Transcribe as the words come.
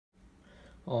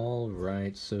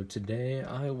Alright, so today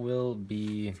I will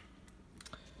be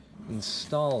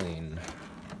installing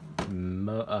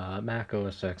Mac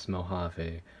OS X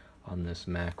Mojave on this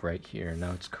Mac right here.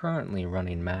 Now it's currently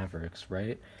running Mavericks,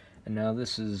 right? And now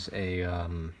this is a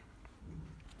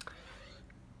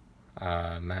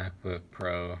MacBook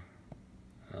Pro,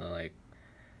 I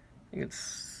think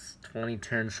it's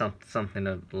 2010,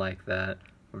 something like that,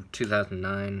 or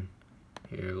 2009.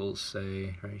 Here we'll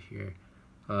say right here.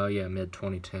 Yeah, mid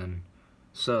 2010.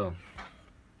 So,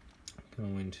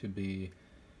 going to be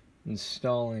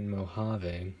installing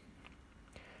Mojave.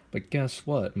 But guess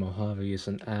what? Mojave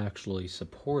isn't actually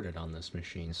supported on this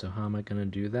machine. So how am I going to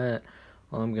do that?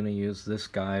 Well, I'm going to use this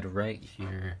guide right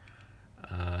here.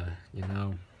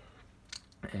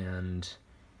 And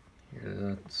here,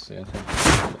 let's see, I think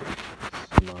it's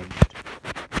smudged.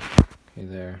 Okay,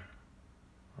 there.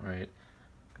 Alright,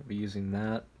 I'll be using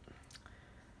that.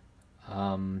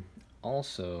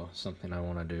 Also, something I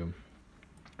want to do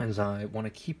is I want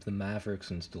to keep the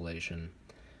Mavericks installation,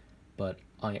 but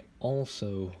I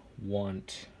also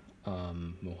want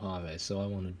Mojave, so I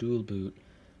want to dual boot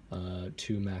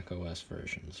two Mac OS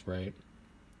versions, right?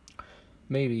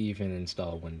 Maybe even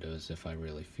install Windows if I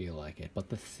really feel like it. But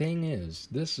the thing is,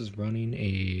 this is running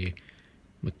a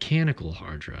mechanical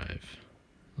hard drive.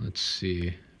 Let's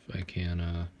see if I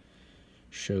can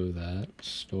show that.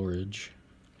 Storage.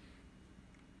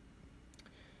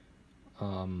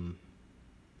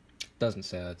 Doesn't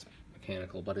say that's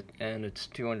mechanical, but it's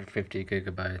 250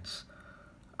 gigabytes.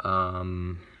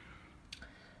 And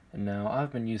now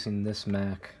I've been using this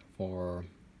Mac for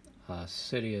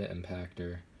Cydia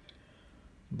Impactor,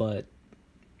 but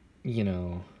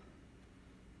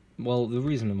well, the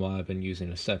reason why I've been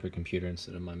using a separate computer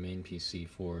instead of my main PC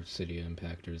for Cydia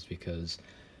Impactor is because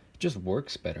it just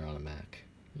works better on a Mac.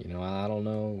 I don't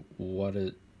know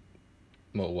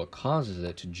what causes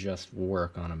it to just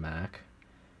work on a Mac,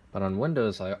 but on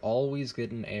Windows I always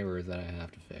get an error that I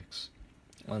have to fix.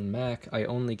 On Mac I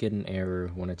only get an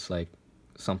error when it's like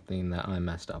something that I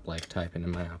messed up, like typing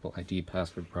in my Apple ID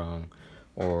password wrong,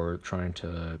 or trying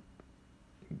to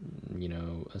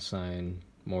assign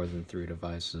more than 3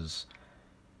 devices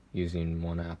using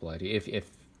one Apple ID, if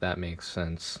that makes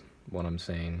sense what I'm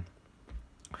saying.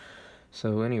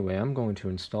 So anyway, I'm going to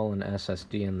install an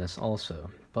SSD in this also,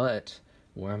 but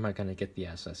where am I going to get the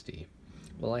SSD?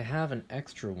 Well, I have an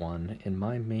extra one in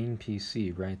my main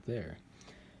PC right there,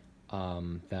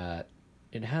 that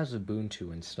it has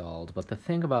Ubuntu installed, but the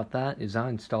thing about that is I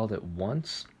installed it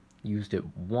once, used it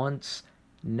once,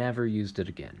 never used it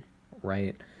again,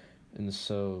 right? And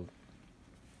so,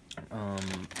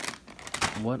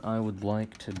 what I would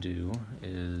like to do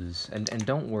is, and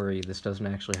don't worry, this doesn't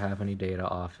actually have any data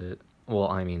off it, well,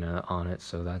 on it,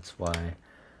 so that's why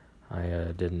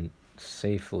I didn't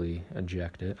safely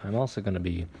eject it. I'm also going to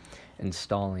be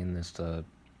installing this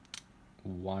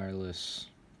wireless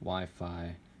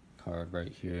Wi-Fi card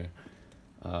right here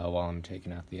while I'm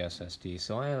taking out the SSD.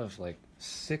 So I have like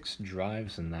 6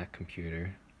 drives in that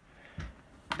computer.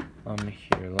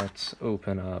 Here, let's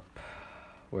open up.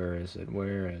 Where is it?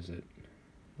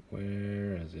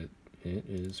 It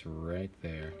is right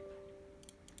there.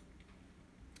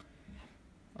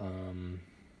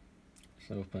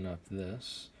 Let's open up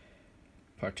this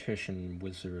partition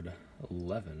wizard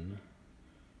 11.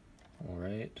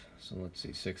 Alright, so let's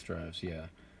see, 6 drives, yeah.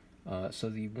 So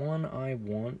the one I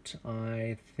want,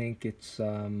 I think it's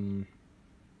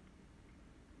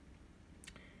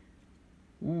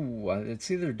it's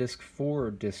either disc 4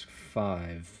 or disc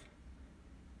 5.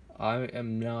 I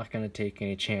am not going to take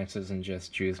any chances and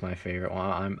just choose my favorite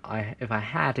one. If I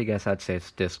had to guess, I'd say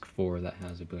it's disc 4 that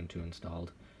has Ubuntu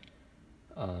installed.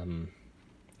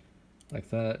 Like,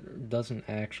 that doesn't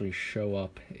actually show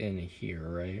up in here,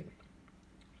 right?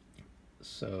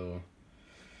 So,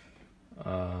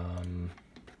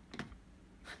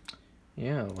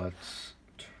 yeah, let's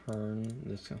turn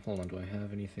this. Hold on, do I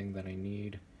have anything that I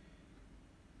need?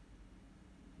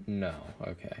 No,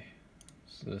 okay.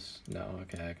 So no,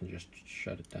 okay, I can just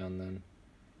shut it down then.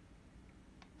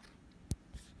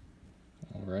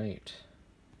 Alright.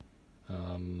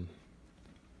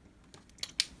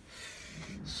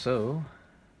 So,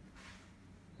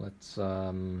 let's,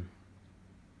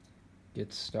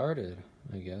 get started,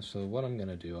 I guess. So what I'm going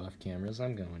to do off camera is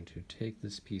I'm going to take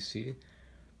this PC,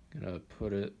 going to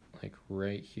put it, like,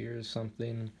 right here or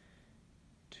something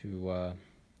to,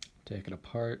 take it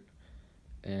apart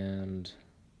and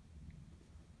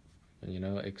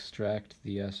extract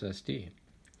the SSD.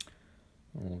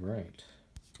 Alright.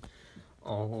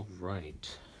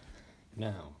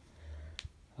 Now,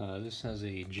 This has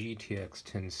a GTX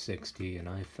 1060 and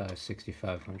i5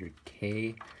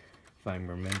 6500K, if I'm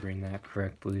remembering that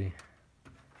correctly.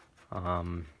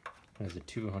 It has a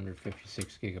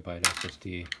 256 gigabyte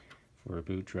SSD for a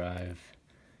boot drive,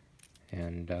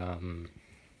 and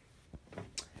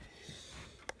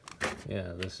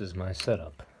yeah, this is my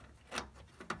setup.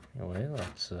 Anyway,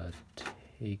 let's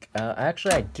take.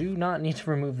 Actually, I do not need to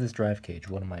remove this drive cage.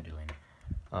 What am I doing?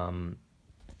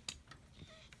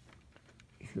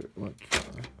 Here, let's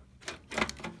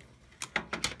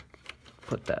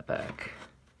put that back.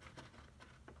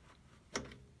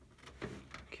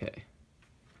 Okay.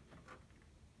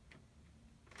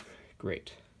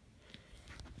 Great.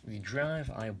 The drive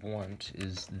I want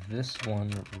is this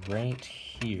one right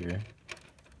here.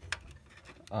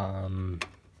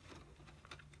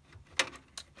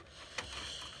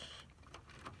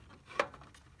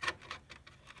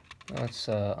 Let's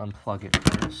unplug it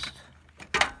first.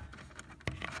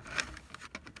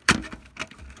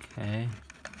 Okay,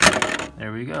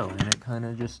 there we go, and it kind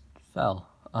of just fell.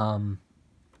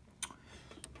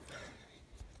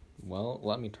 Well,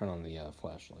 let me turn on the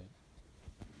flashlight.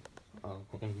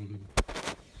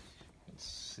 Let's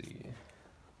see.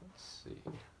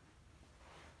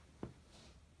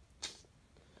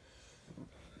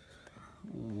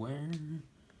 Where?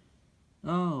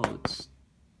 Oh, it's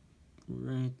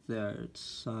right there. It's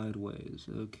sideways.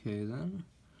 Okay, then.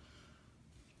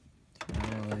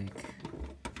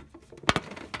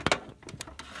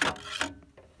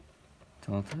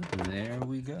 Tilted. There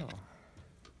we go.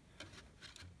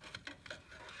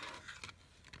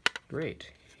 Great.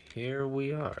 Here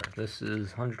we are. This is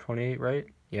 128, right?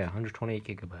 Yeah, 128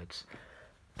 gigabytes.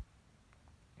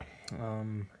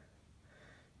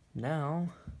 Now,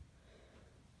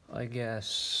 I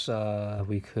guess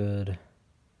we could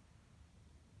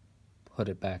put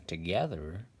it back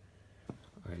together.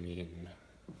 I mean,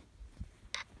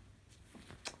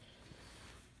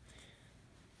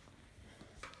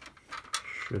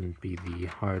 shouldn't be the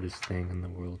hardest thing in the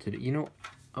world to do. You know,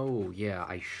 oh yeah,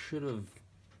 I should have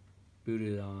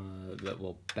booted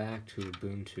back to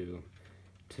Ubuntu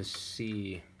to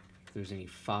see if there's any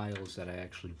files that I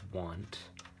actually want.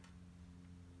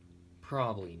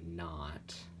 Probably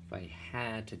not. If I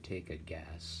had to take a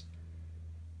guess.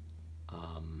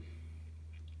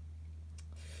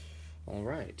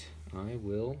 Alright, I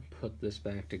will put this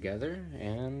back together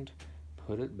and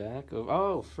put it back over.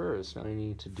 Oh, first I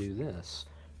need to do this.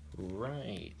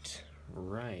 Right.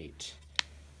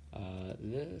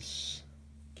 This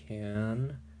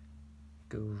can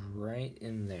go right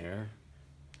in there.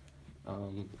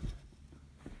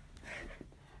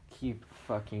 Keep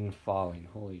fucking falling.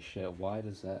 Holy shit, why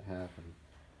does that happen?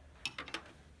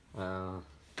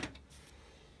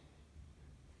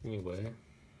 Anyway.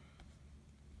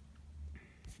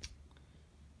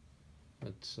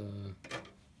 Let's,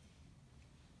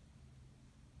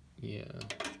 yeah,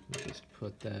 just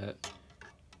put that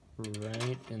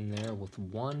right in there with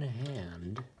one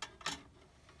hand.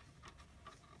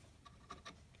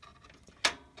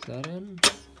 Is that in?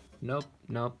 Nope.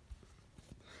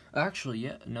 Actually,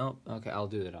 yeah, nope. Okay, I'll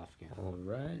do that off camera.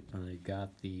 Alright, I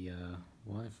got the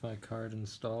Wi-Fi card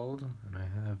installed, and I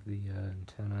have the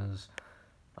antennas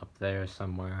up there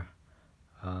somewhere.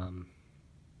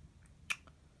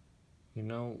 You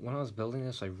know, when I was building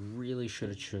this, I really should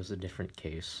have chose a different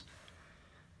case.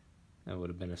 That would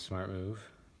have been a smart move.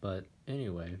 But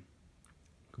anyway,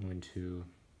 I'm going to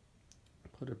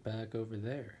put it back over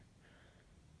there.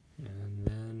 And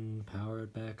then power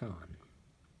it back on.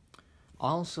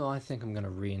 Also, I think I'm going to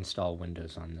reinstall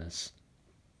Windows on this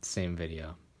same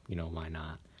video. You know, why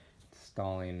not?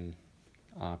 Installing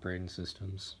operating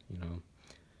systems, you know.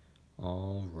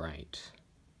 Alright.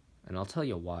 And I'll tell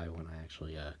you why when I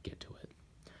actually get to it.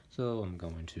 So I'm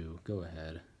going to go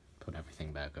ahead, put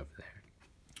everything back over there.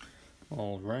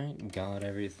 Alright, got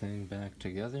everything back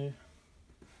together.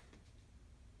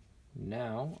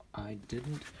 Now, I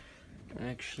didn't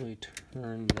actually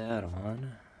turn that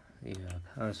on. The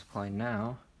power supply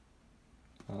now.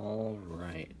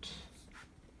 Alright.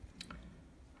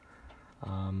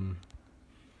 Let's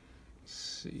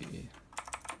see.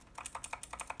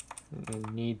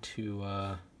 I need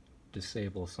to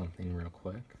disable something real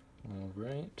quick.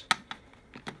 Alright.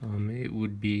 It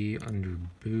would be under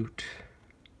boot.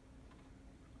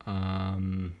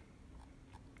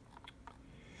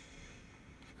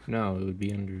 No, it would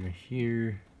be under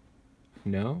here.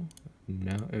 No,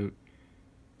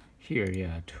 here,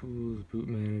 yeah, tools, boot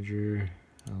manager.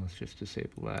 Let's just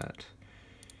disable that.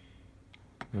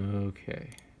 Okay,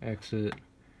 exit,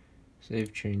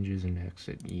 save changes and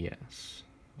exit, yes.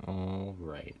 All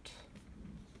right.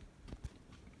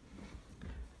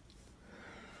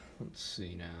 let's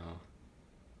see now.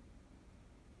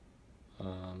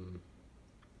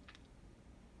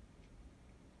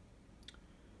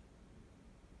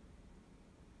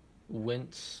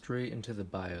 Went straight into the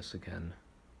BIOS again.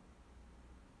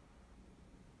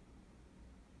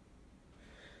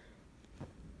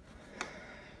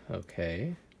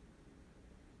 Okay.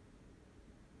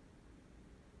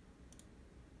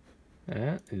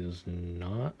 That is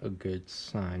not a good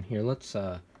sign. Here, let's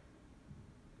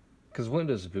because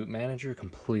Windows Boot Manager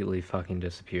completely fucking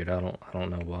disappeared. I don't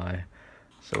know why.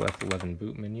 So F11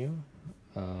 boot menu.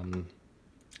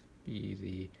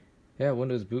 Yeah,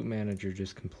 Windows Boot Manager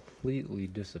just completely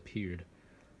disappeared.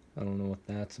 I don't know what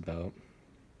that's about.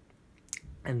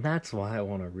 And that's why I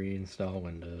want to reinstall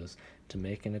Windows, to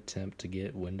make an attempt to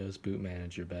get Windows Boot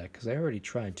Manager back. Because I already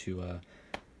tried to,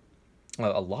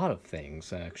 a lot of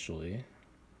things, actually.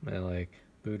 Like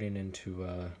booting into,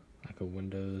 like a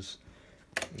Windows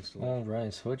installation.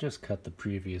 Alright, so I just cut the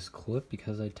previous clip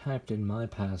because I typed in my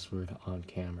password on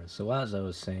camera. So as I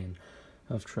was saying,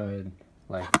 I've tried,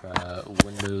 like,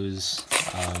 Windows,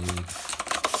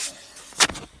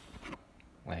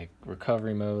 like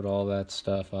recovery mode, all that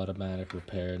stuff, automatic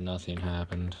repair, nothing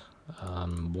happened.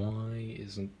 Why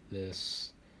isn't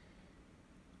this,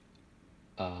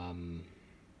 let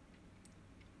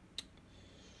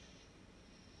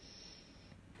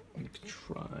me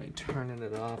try turning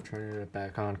it off, turning it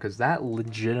back on, because that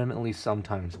legitimately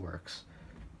sometimes works.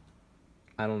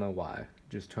 I don't know why.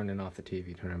 Just turning off the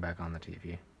TV, turning back on the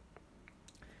TV.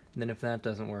 And then if that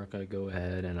doesn't work, I go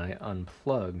ahead and I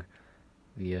unplug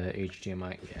the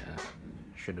HDMI. Yeah,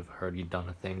 should have already done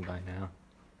a thing by now.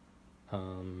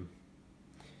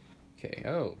 Okay,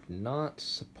 oh, not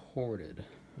supported.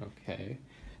 Okay,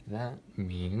 that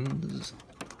means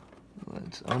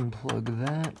let's unplug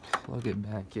that, plug it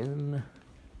back in,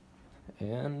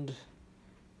 and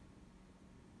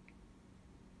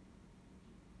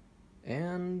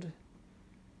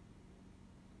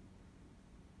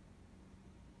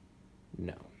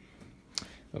no.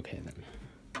 Okay then.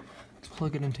 Let's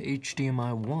plug it into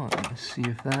HDMI 1, see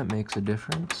if that makes a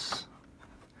difference.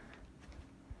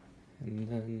 And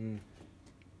then,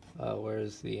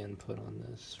 where's the input on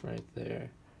this? Right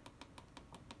there.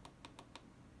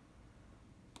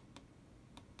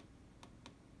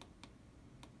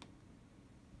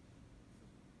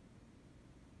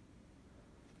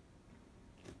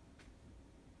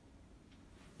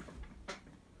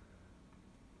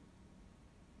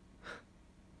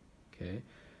 Okay.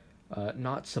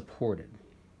 Not supported.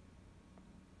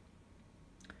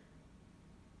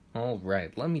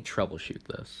 Alright, let me troubleshoot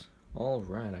this.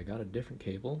 Alright, I got a different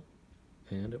cable,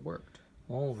 and it worked.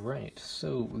 Alright,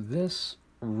 so this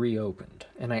reopened,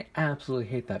 and I absolutely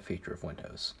hate that feature of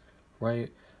Windows, right?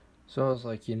 So I was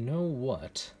like, you know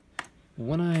what?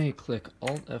 When I click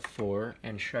Alt F4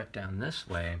 and shut down this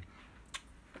way,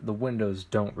 the windows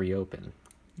don't reopen,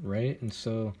 right? And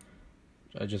so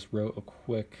I just wrote a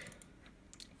quick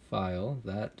file.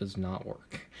 That does not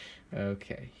work.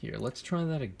 Okay, here, let's try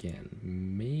that again.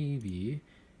 Maybe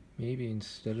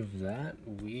instead of that,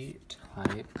 we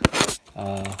type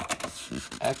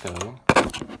echo,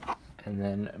 and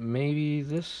then maybe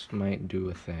this might do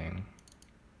a thing.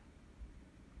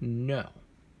 No.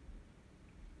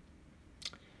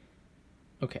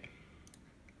 Okay.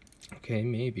 Okay,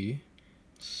 maybe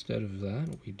instead of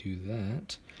that, we do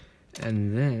that,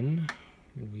 and then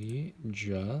we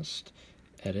just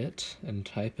edit and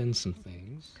type in some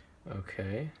things.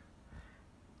 Okay.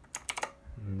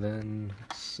 And then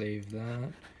save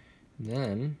that.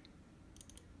 Then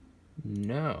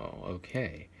no.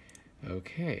 Okay.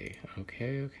 Okay.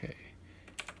 Okay. Okay.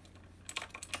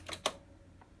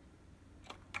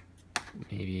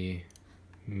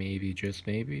 Maybe just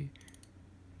maybe.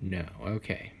 No.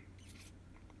 Okay.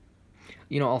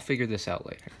 You know, I'll figure this out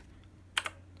later.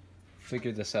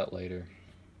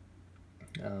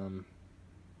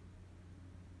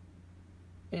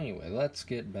 Anyway, let's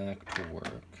get back to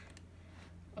work.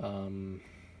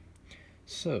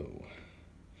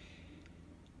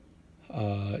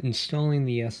 Installing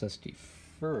the SSD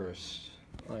first,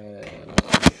 I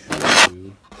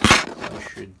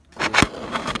should do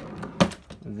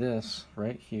this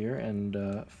right here and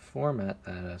format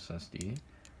that SSD.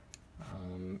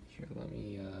 Here, let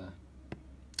me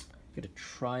get a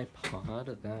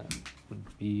tripod. That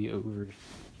would be over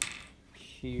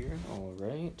here. All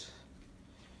right.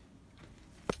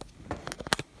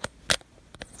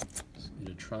 Let's get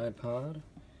a tripod.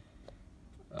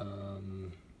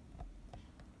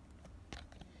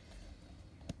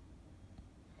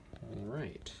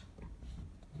 Alright,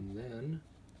 and then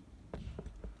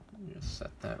just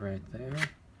set that right there.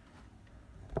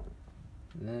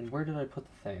 And then where did I put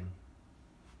the thing?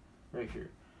 Right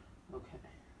here. Okay.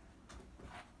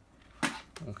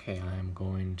 Okay, I'm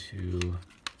going to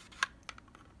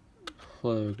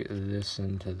plug this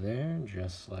into there,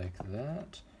 just like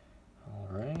that.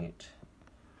 Alright.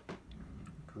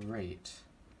 Great.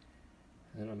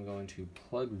 Then I'm going to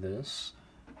plug this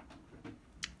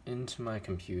into my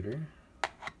computer.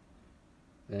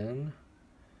 Then,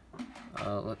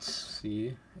 let's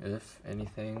see if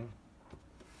anything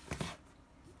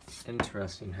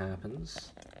interesting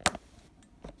happens.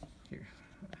 Here,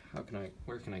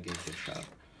 where can I get this shot?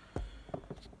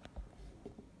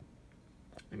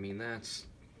 I mean, that's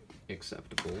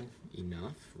acceptable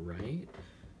enough, right?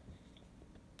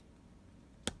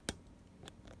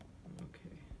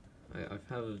 Okay. I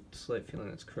have a slight feeling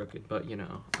it's crooked, but you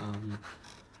know,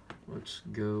 let's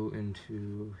go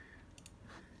into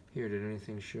here. Did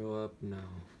anything show up? No.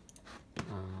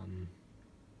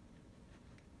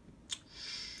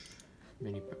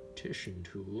 Mini partition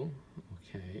tool.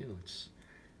 Okay, let's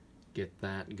get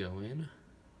that going.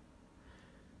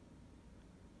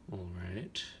 All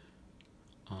right.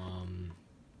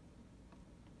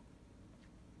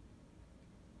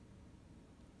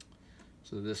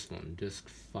 So this one, disk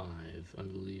 5, I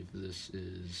believe this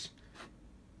is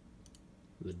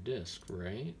the disk,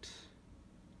 right?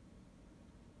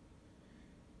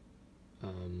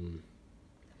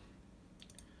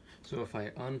 So if I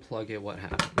unplug it, what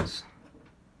happens?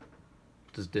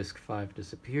 Does disk 5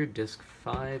 disappear? Disk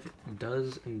 5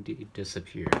 does indeed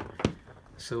disappear.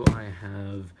 So I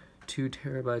have 2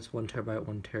 terabytes, 1 terabyte,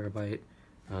 1 terabyte,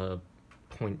 0.2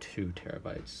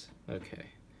 terabytes. Okay,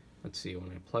 let's see, when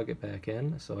I plug it back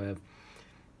in, so I have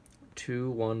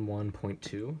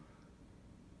 211.2.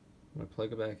 When I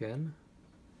plug it back in,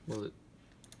 will it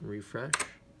refresh?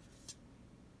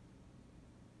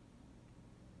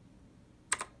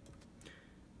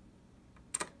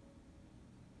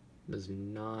 Does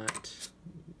not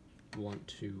want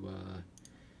to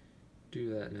do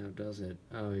that now, does it?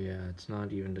 Oh yeah, it's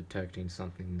not even detecting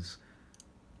something's...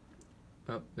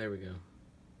 Oh, there we go.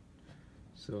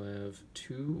 So I have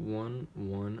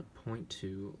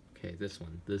 211.2. Okay, this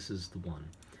one. This is the one.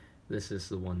 This is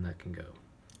the one that can go.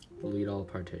 Delete all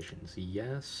partitions.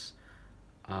 Yes.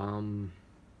 Yeah,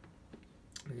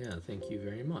 thank you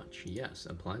very much. Yes,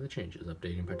 apply the changes.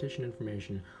 Updating partition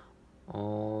information.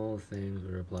 All things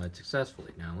were applied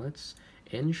successfully. Now let's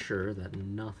ensure that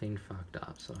nothing fucked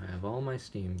up. So I have all my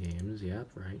Steam games. Yep,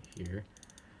 right here.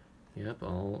 Yep,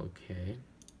 all okay.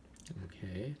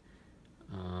 Okay.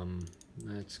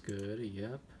 That's good.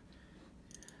 Yep.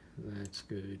 That's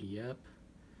good. Yep.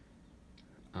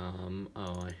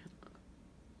 Oh,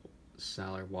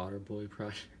 Salar Waterboy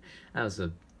project. That was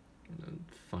a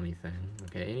funny thing.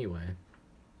 Okay, anyway.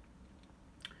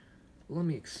 Let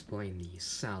me explain the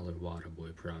Salar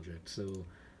Waterboy project. So,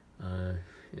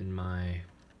 in my,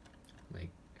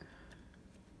 like,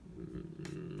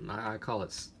 I call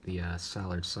it the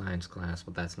Salar Science class,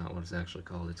 but that's not what it's actually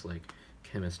called. It's like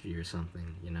chemistry or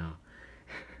something, you know.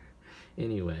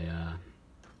 Anyway,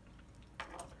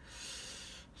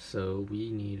 so we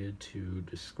needed to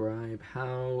describe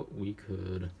how we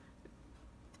could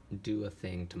do a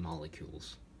thing to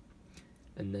molecules.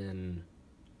 And then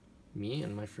me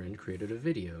and my friend created a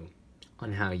video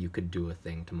on how you could do a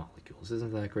thing to molecules.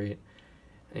 Isn't that great?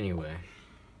 Anyway,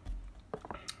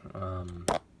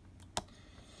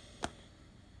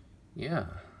 yeah.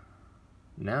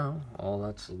 Now, all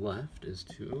that's left is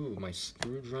to... Ooh, my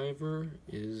screwdriver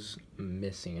is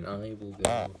missing, and I will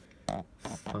go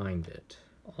find it.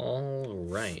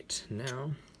 Alright,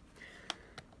 now,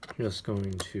 just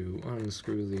going to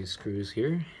unscrew these screws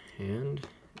here, and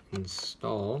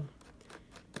install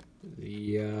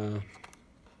the,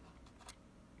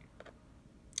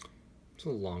 it's a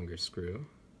longer screw.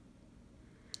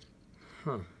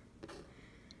 Huh.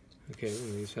 Okay,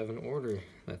 well, these have an order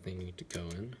that they need to go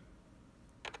in.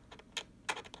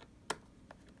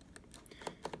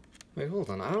 Wait, hold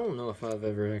on. I don't know if I've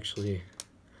ever actually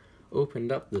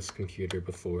opened up this computer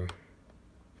before.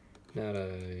 Now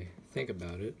that I think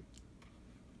about it.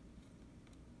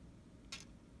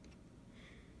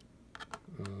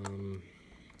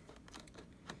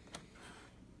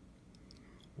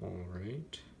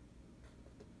 Alright.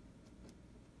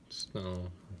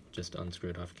 So, just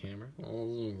unscrew it off camera.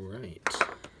 Alright.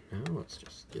 Now let's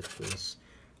just get this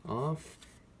off.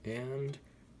 And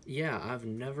yeah, I've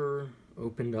never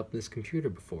opened up this computer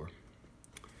before.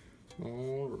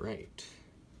 Alright.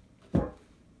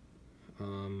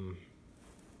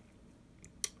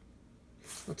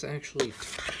 Let's actually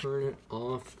turn it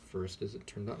off first. Is it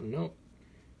turned on? Nope.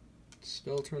 It's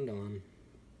still turned on.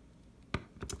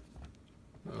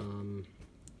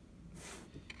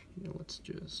 let's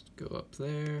just go up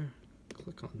there,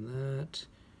 click on that,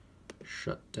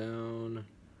 shut down,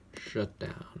 shut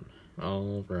down.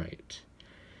 All right.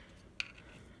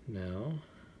 Now,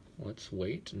 let's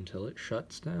wait until it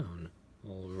shuts down.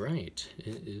 All right,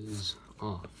 it is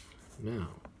off. Now,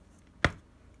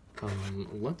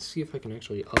 let's see if I can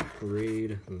actually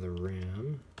upgrade the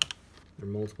RAM. There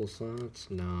are multiple slots?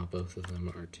 Nah, both of them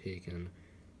are taken.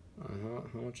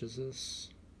 How much is this?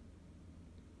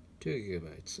 2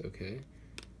 gigabytes, okay.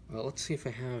 Let's see if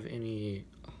I have any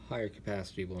higher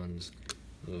capacity ones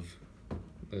of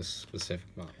this specific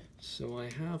model. So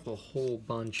I have a whole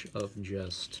bunch of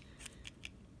just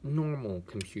normal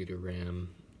computer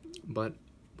RAM, but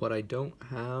what I don't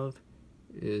have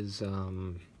is,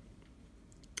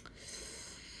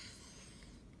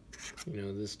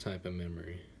 this type of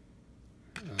memory.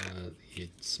 The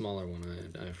smaller one,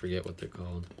 I forget what they're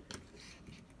called.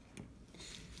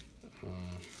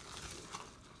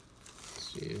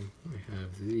 Let's see, I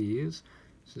have these.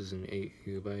 This is an 8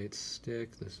 gigabyte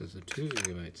stick. This is a 2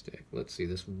 gigabyte stick. Let's see,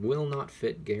 this will not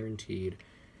fit, guaranteed.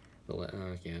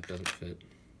 Yeah, it doesn't fit.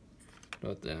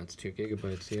 But that's 2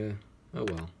 gigabytes, yeah. Oh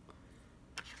well.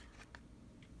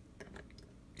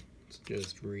 Let's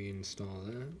just reinstall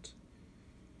that.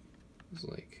 There's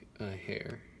like a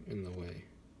hair in the way.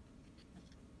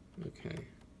 Okay.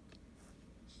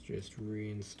 Let's just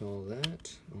reinstall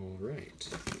that. Alright.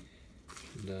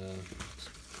 And let's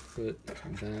put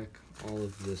back all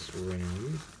of this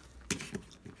RAM.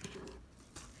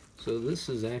 So this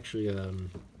is actually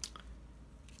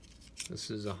this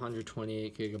is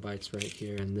 128 gigabytes right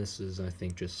here, and this is, I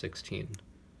think, just 16.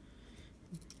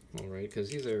 Alright, because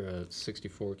these are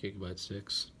 64 gigabyte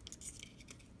sticks.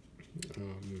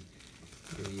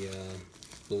 The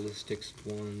ballistics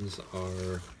ones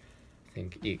are, I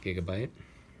think, 8 gigabyte.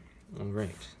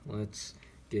 Alright, let's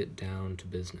get down to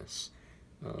business.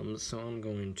 So I'm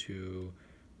going to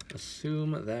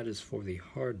assume that is for the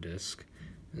hard disk,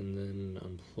 and then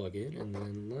unplug it, and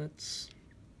then let's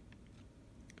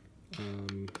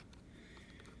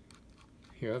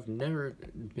here, I've never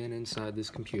been inside this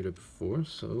computer before,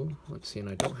 so let's see, and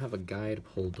I don't have a guide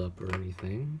pulled up or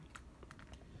anything.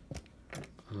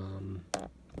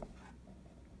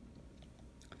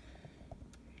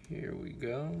 Here we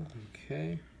go.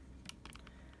 Okay,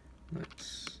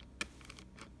 let's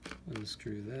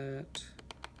unscrew that,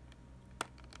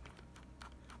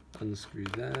 unscrew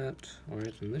that.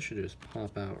 Alright, and this should just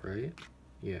pop out, right?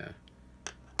 Yeah.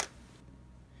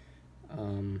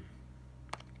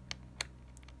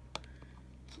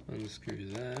 Unscrew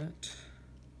that.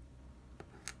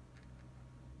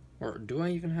 Or do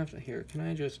I even have to, here, can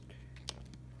I just,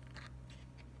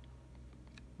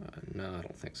 no, I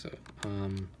don't think so.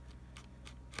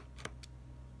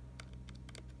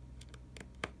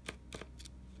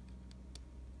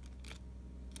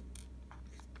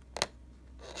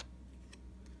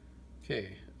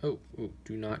 Okay, oh,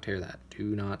 do not tear that,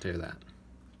 do not tear that.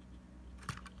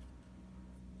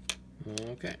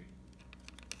 Okay.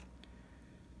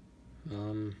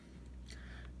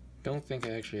 Don't think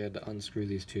I actually had to unscrew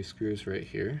these 2 screws right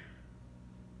here.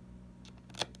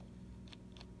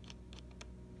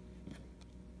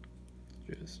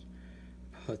 Just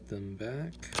put them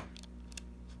back.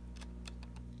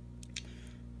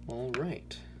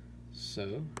 Alright,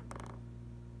 so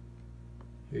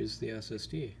here's the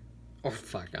SSD. Oh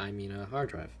fuck, I mean a hard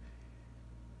drive.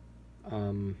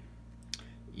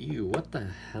 Ew, what the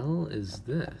hell is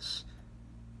this?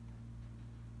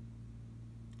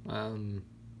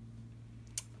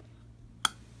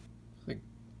 Like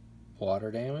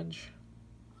water damage?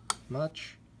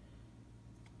 Much?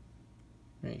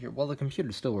 Right here. Well, the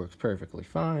computer still works perfectly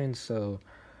fine, so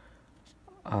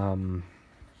well,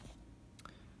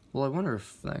 I wonder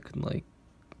if that could like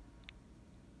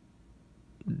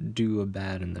do a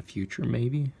bad in the future,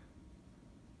 maybe.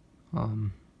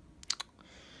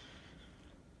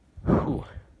 Whew.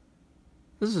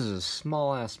 This is a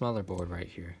small ass motherboard right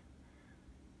here.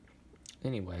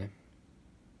 Anyway,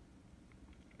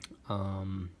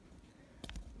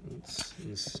 let's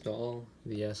install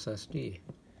the SSD.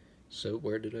 So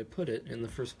where did I put it in the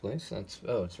first place? That's,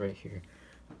 oh, it's right here.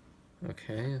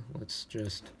 Okay, let's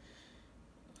just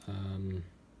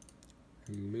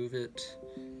remove it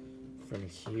from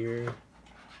here.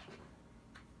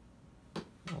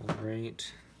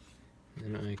 Alright,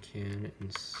 then I can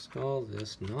install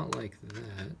this, not like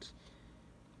that,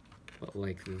 but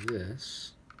like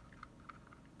this.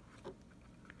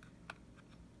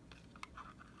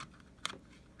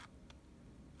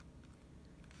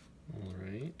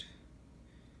 Alright.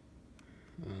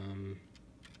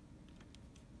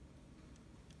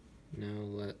 Now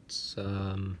let's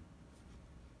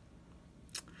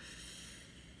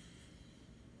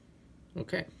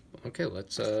Okay,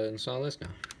 let's install this now.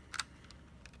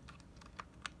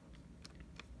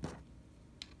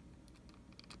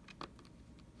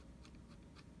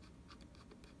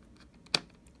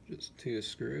 Just 2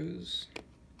 screws.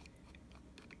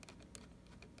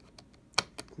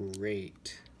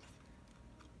 Great.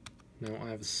 Now I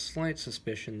have a slight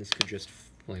suspicion this could just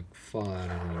like fall out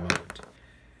at any moment.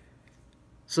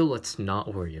 So let's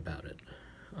not worry about it.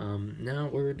 Now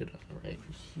where did I write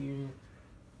here?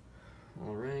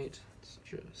 Alright, let's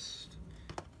just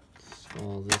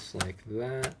install this like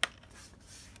that.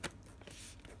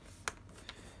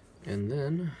 And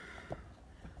then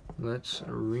let's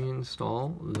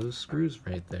reinstall those screws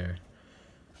right there.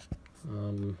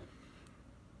 And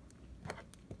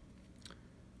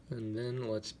then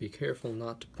let's be careful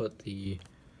not to put the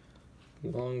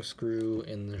long screw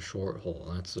in the short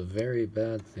hole. That's a very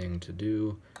bad thing to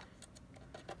do.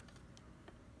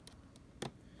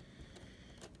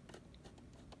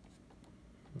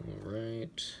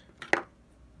 Alright.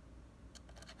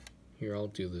 Here, I'll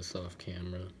do this off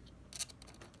camera.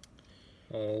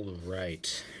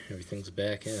 Alright, everything's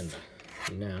back in.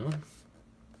 Now,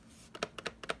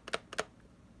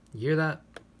 you hear that?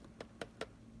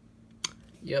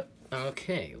 Yep,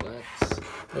 okay, let's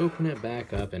open it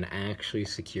back up and actually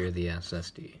secure the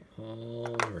SSD.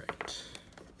 Alright.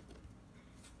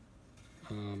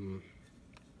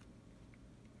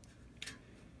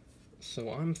 So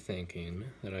I'm thinking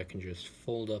that I can just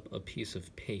fold up a piece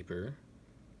of paper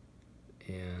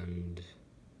and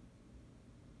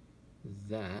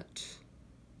that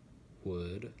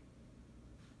would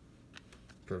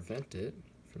prevent it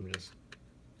from just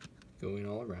going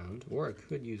all around, or I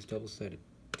could use double-sided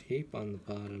tape on the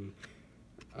bottom.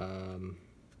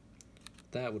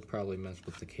 That would probably mess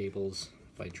with the cables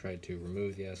if I tried to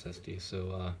remove the SSD,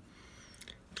 so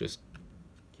just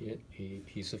get a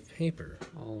piece of paper.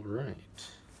 Alright.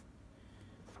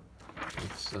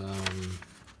 Let's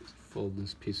fold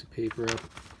this piece of paper up.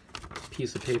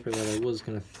 Piece of paper that I was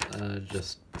gonna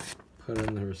just put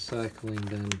in the recycling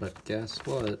bin, but guess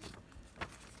what?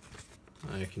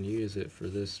 I can use it for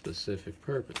this specific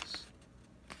purpose.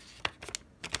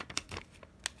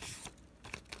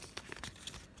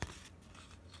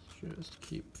 Just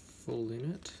keep folding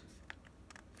it.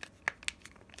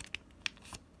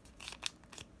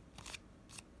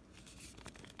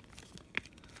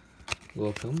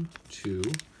 Welcome to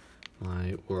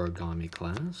my origami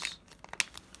class.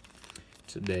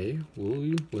 Today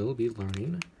we will be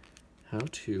learning how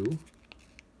to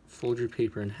fold your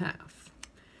paper in half.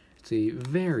 It's a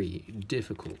very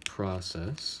difficult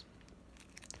process,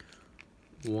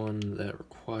 one that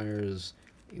requires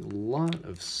a lot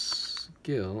of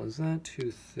skill. Is that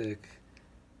too thick?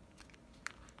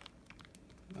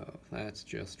 Oh, that's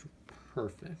just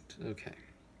perfect. Okay.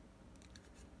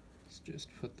 Let's just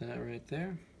put that right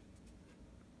there.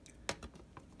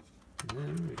 And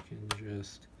then we can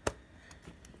just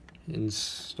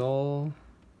install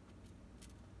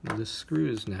the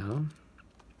screws now.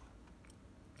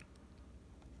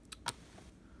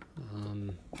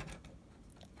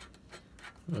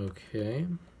 Okay.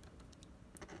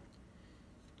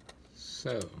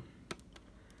 So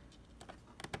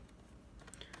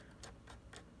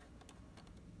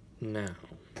now,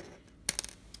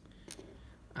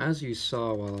 as you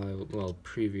saw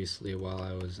previously while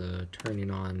I was turning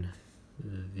on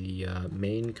the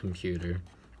main computer,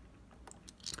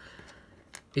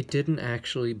 it didn't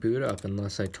actually boot up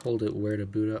unless I told it where to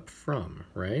boot up from,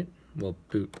 right? Well,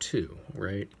 boot to,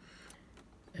 right?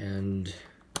 And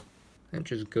that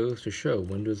just goes to show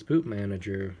Windows Boot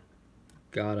Manager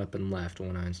got up and left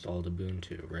when I installed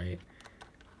Ubuntu, right?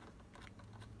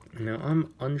 Now,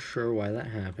 I'm unsure why that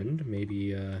happened.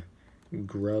 Maybe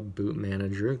Grub Boot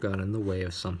Manager got in the way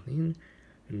of something,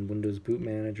 and Windows Boot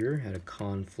Manager had a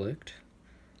conflict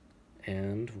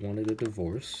and wanted a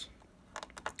divorce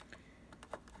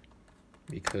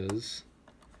because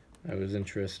I was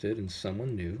interested in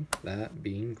someone new, that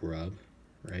being Grub,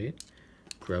 right?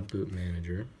 Grub Boot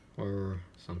Manager, or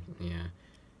something, yeah.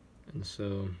 And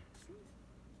so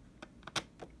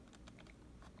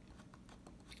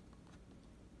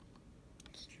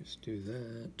let's just do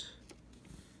that.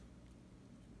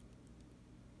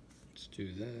 Let's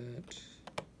do that.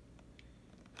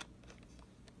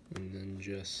 And then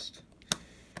just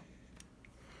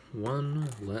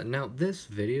now this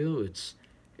video, it's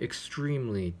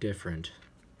extremely different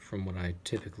from what I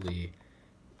typically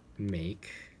make.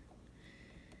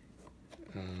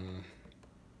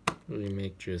 Really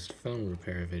make just phone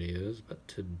repair videos, but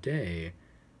today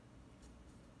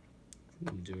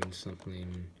I'm doing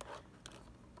something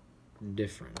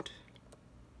different.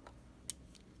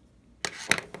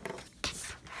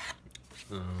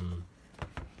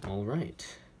 All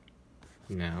right.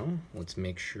 Now, let's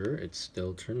make sure it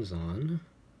still turns on.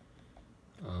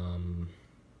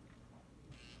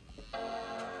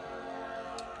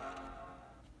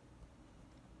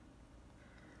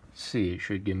 See, it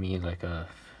should give me like a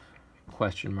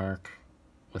question mark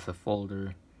with a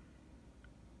folder.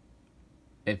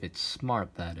 If it's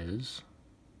smart, that is.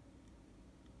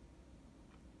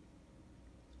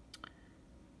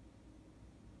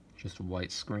 Just a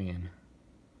white screen.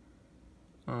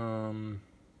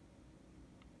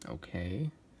 Okay.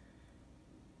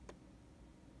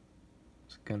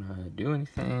 It's gonna do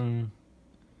anything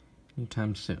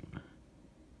anytime soon.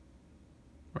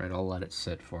 Right, I'll let it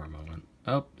sit for a moment.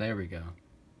 Oh, there we go.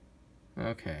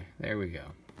 Okay, there we go.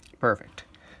 Perfect.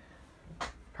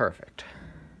 Perfect.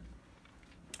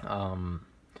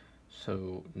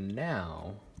 So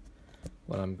now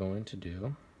what I'm going to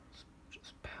do is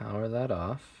just power that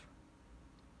off.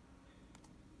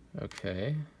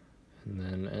 Okay, and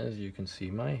then as you can see,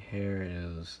 my hair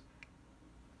is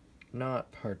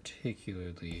not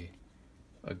particularly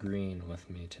agreeing with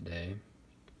me today.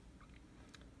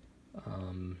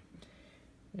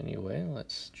 Anyway,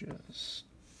 let's just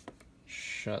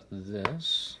shut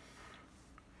this.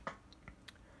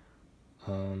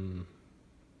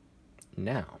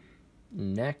 Now,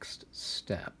 next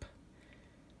step,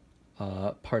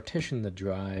 partition the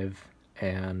drive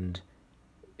and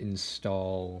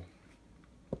install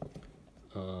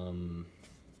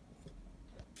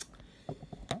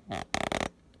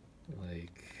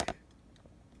like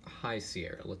High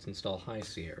Sierra. Let's install High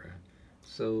Sierra.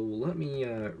 So let me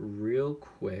real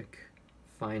quick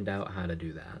find out how to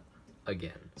do that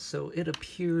again. So it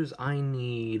appears I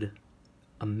need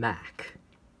a Mac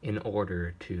in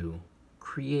order to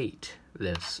create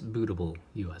this bootable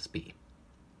USB.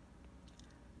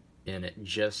 And it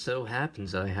just so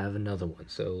happens I have another one,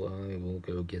 so I will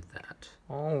go get that.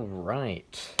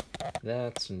 Alright,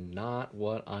 that's not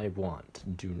what I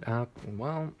want. Do not,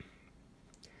 well,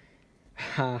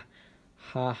 ha,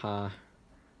 ha, ha.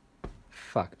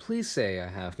 Fuck, please say I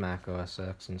have Mac OS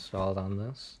X installed on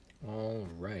this.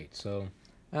 Alright, so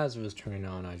as it was turning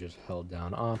on, I just held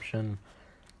down Option,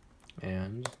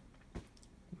 and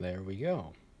there we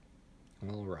go.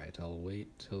 Alright, I'll wait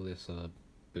till this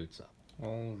boots up.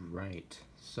 Alright,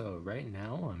 so right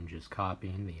now I'm just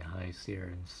copying the High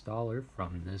Sierra installer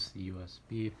from this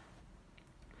USB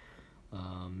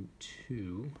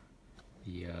to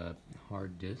the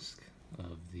hard disk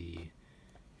of the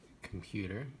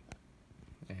computer,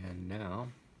 and now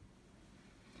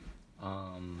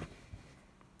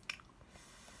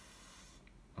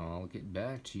I'll get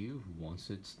back to you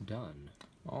once it's done.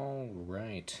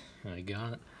 Alright, I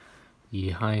got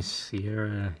the High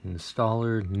Sierra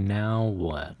installer. Now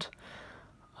what?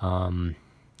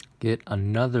 Get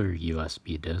another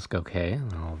USB disk. Okay,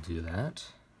 I'll do that.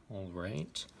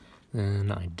 Alright.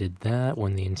 Then I did that.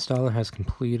 When the installer has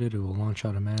completed, it will launch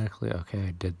automatically. Okay,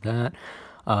 I did that.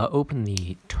 Open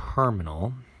the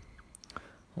terminal.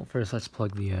 Well, first let's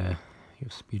plug the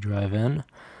USB drive in.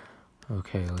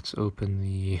 Okay, let's open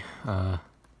the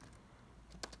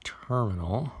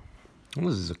terminal.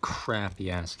 This is a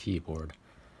crappy ass keyboard.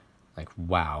 Like,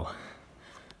 wow.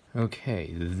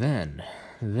 Okay, then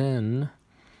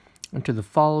enter the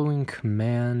following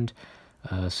command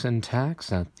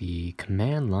syntax at the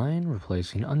command line,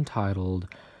 replacing untitled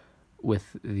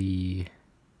with the...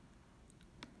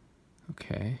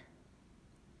 Okay.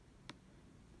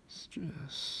 Let's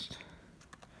just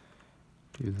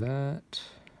do that,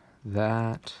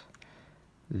 that.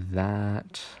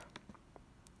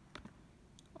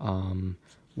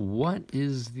 What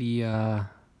is the, I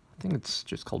think it's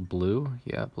just called blue.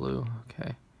 Yeah, blue,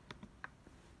 okay.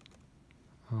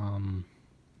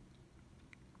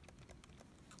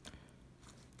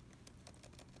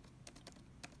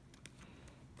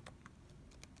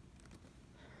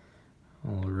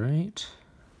 Alright.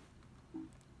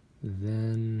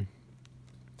 Then,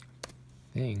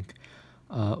 I think,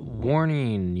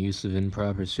 warning, use of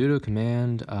improper sudo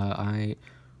command.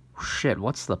 Shit,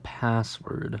 what's the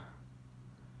password?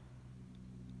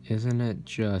 Isn't it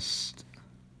just...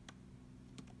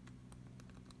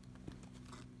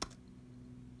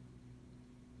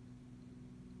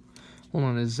 Hold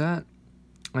on, is that...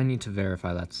 I need to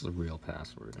verify that's the real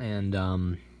password.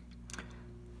 And,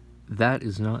 that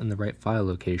is not in the right file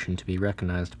location to be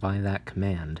recognized by that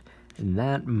command. And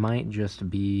that might just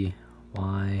be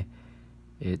why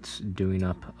it's doing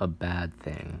up a bad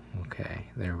thing. Okay,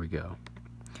 there we go.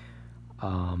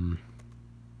 Oh,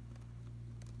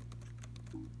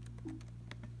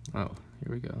 here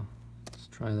we go. Let's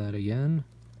try that again.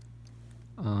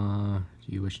 Do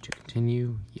you wish to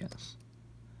continue? Yes.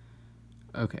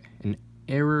 Okay, an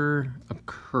error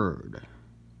occurred.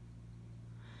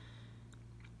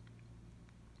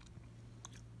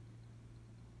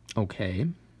 Okay.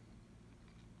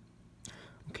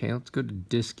 Okay, let's go to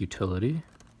disk utility.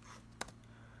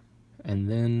 And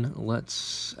then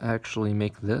let's actually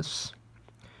make this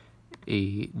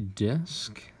a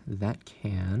disk that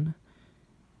can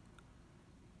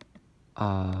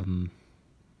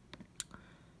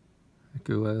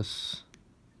OS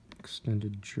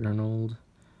extended journaled,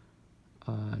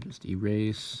 just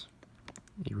erase.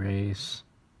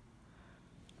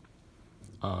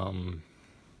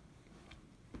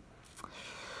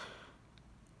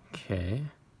 Okay.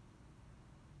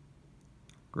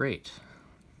 Great.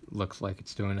 Looks like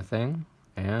it's doing a thing.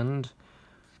 And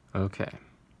okay.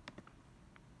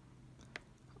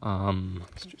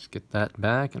 Let's just get that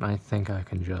back, and I think I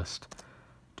can just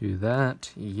do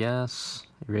that. Yes.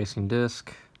 Erasing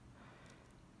disk.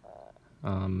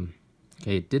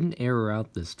 Okay, it didn't error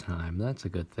out this time. That's a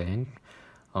good thing.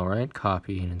 Alright,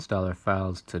 copy and install our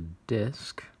files to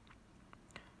disk.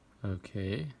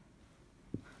 Okay.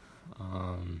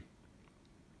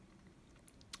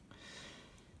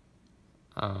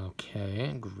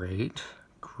 Okay, great.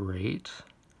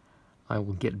 I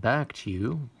will get back to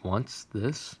you once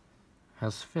this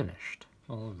has finished.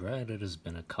 Alright, it has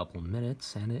been a couple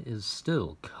minutes and it is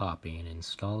still copying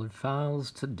installed files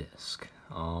to disk.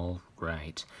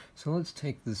 Alright, so let's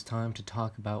take this time to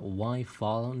talk about why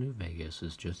Fallout New Vegas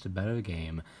is just a better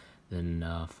game than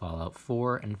Fallout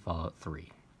 4 and Fallout 3.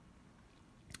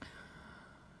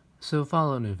 So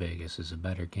Fallout New Vegas is a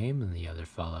better game than the other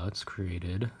Fallouts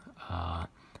created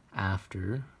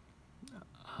after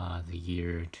the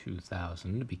year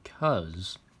 2000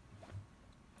 because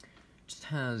it just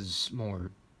has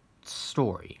more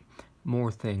story,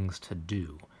 more things to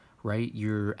do, right?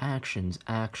 Your actions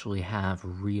actually have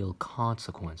real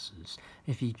consequences.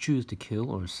 If you choose to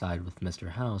kill or side with Mr.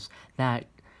 House, that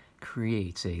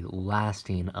creates a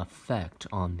lasting effect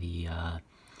on the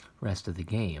rest of the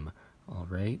game,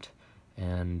 alright?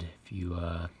 And if you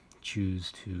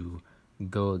choose to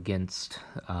go against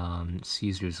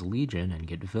Caesar's Legion and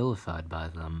get vilified by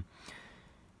them,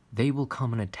 they will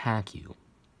come and attack you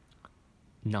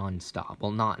non-stop.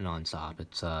 Well, not non-stop,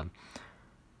 it's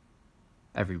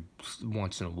every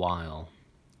once in a while,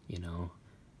 you know.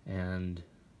 And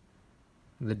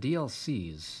the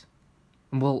DLCs,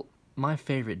 well, my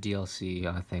favorite DLC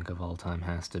I think of all time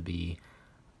has to be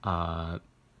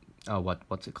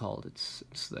what's it called? It's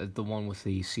the one with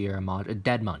the Sierra mod,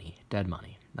 Dead Money.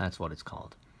 That's what it's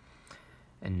called.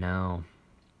 And now,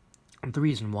 the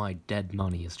reason why Dead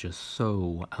Money is just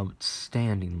so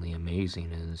outstandingly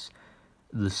amazing is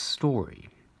the story.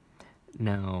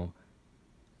 Now,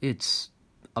 it's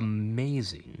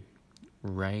amazing,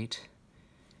 right?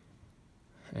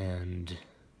 And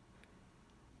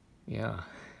yeah,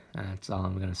 that's all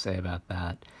I'm gonna say about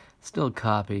that. Still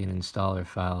copy and install our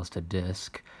files to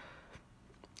disk.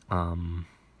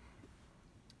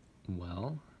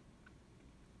 Well,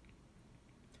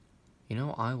 you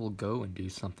know, I will go and do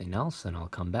something else, and I'll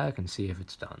come back and see if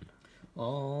it's done.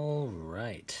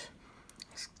 Alright.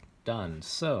 It's done.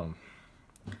 So,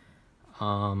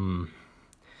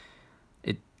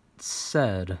 it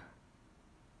said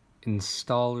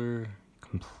installer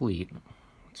complete.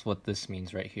 That's what this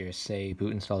means right here. Say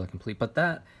boot installer complete. But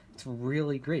it's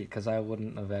really great, because I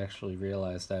wouldn't have actually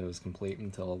realized that it was complete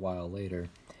until a while later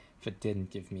if it didn't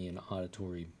give me an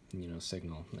auditory,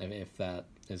 signal, if that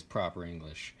is proper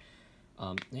English.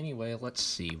 Anyway, let's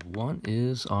see. What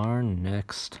is our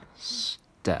next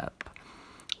step?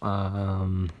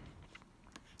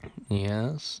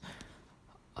 Yes.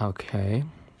 Okay.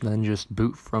 Then just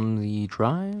boot from the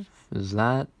drive?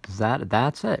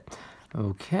 That's it?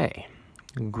 Okay.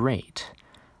 Great.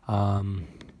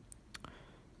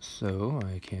 So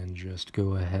I can just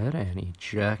go ahead and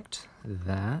eject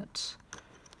that.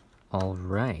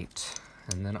 Alright.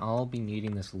 And then I'll be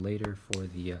needing this later for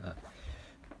the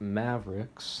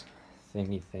Mavericks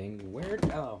thingy thing.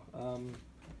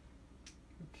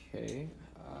 Okay.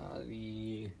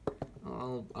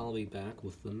 I'll be back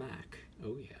with the Mac.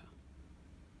 Oh yeah.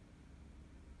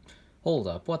 Hold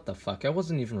up, what the fuck? I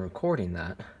wasn't even recording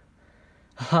that.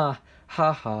 Ha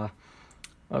ha.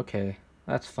 Okay,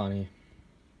 that's funny.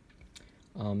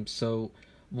 So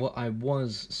what I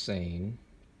was saying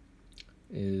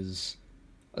is,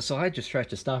 so I just tried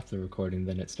to stop the recording,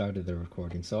 then it started the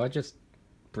recording, so I just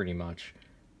pretty much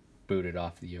booted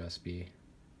off the USB.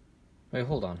 Wait,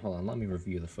 hold on, let me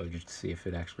review the footage to see if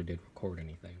it actually did record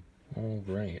anything.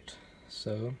 Alright,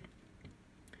 so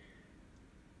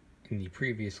the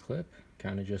previous clip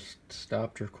kind of just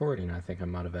stopped recording. I think I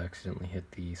might have accidentally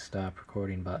hit the stop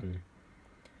recording button.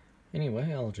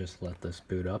 Anyway, I'll just let this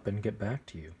boot up and get back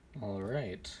to you.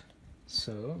 Alright,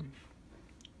 so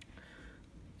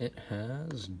it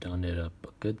has done it up. A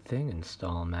good thing,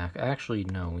 install Mac. Actually,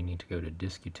 no, we need to go to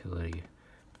disk utility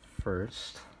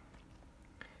first.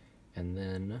 And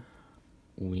then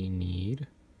we need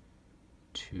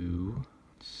to,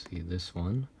 let's see, this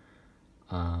one,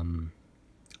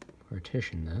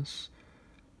 partition this.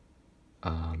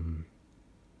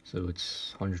 So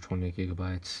it's 128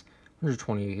 gigabytes.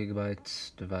 128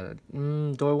 gigabytes divided.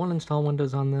 Do I want to install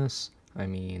Windows on this? I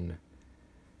mean,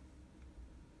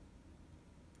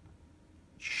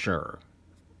 sure.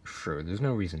 There's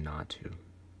no reason not to.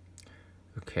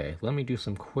 Okay, let me do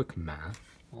some quick math.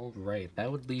 Alright,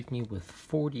 that would leave me with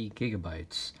 40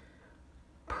 gigabytes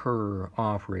per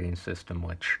operating system,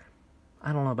 which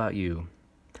I don't know about you,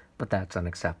 but that's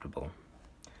unacceptable.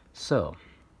 So,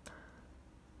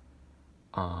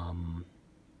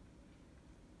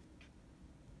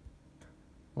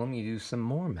 let me do some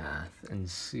more math and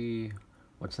see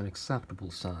what's an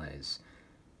acceptable size.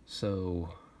 So,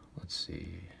 let's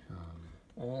see.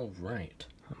 Alright,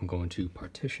 I'm going to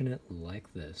partition it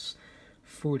like this.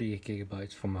 48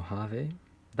 gigabytes for Mojave.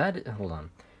 Hold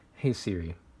on. Hey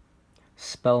Siri,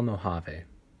 spell Mojave.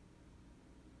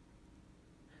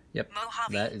 Yep,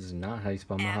 Mojave. That is not how you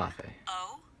spell Mojave.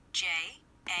 M-O-J-A-V-E.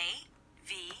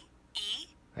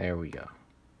 There we go.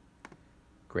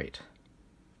 Great.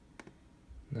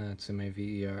 That's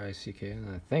M-A-V-E-R-I-C-K.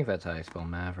 I think that's how you spell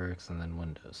Mavericks and then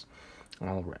Windows.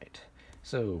 Alright.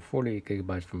 So, 48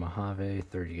 gigabytes for Mojave,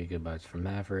 30 gigabytes for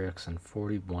Mavericks, and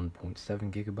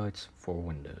 41.7 gigabytes for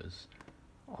Windows.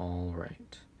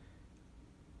 Alright.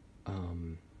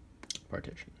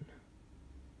 Partition.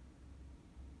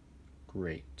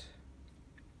 Great.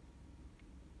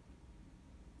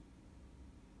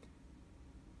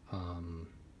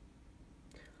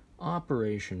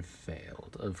 Operation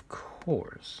failed, of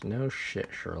course. No shit,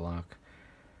 Sherlock.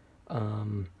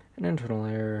 An internal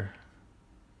error.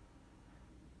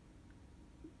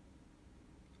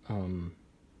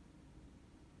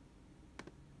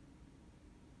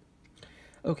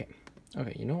 Okay,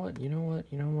 you know what,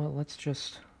 let's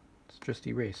just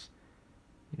erase.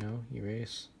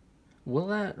 Erase. Will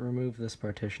that remove this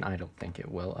partition? I don't think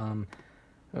it will.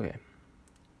 Okay,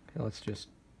 let's just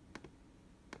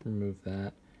remove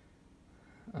that.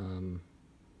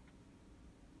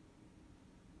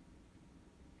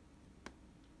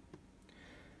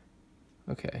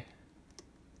 Okay.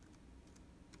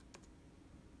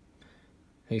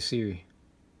 Hey Siri,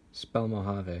 spell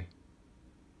Mojave.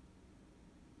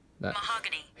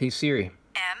 Mahogany. Hey Siri.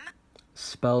 M.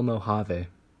 Spell Mojave.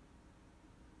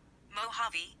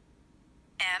 Mojave.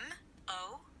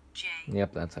 M-O-J.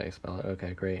 Yep, that's how you spell it.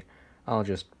 Okay, great. I'll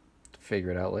just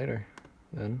figure it out later,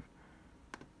 then.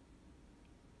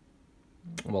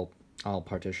 Well, I'll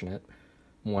partition it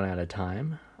one at a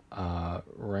time.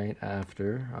 Right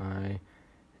after I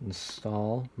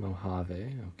install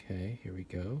Mojave. Okay, here we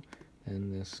go.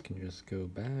 And this can just go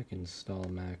back, install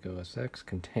Mac OS X,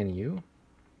 continue.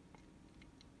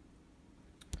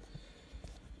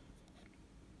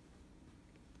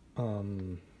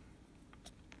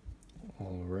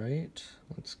 Alright,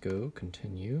 let's go,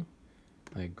 continue.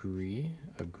 I agree.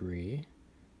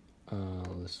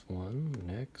 This one,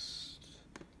 next.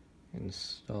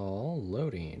 Install,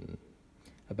 loading.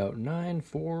 About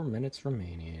 4 minutes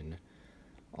remaining.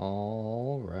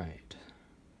 Alright.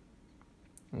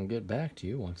 I'll get back to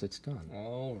you once it's done.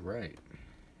 Alright.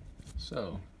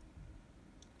 So,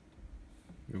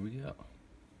 here we go.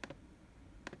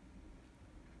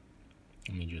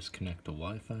 Let me just connect the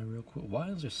Wi-Fi real quick. Why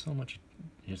is there so much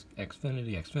just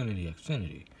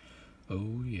Xfinity?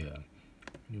 Oh yeah.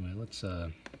 Anyway, let's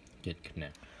get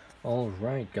connected.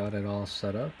 Alright, got it all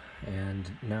set up. And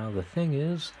now the thing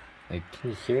is, like,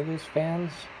 can you hear these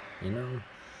fans? It's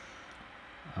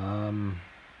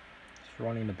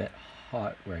running a bit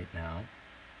hot right now.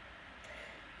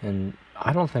 And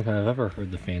I don't think I've ever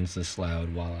heard the fans this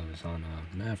loud while I was on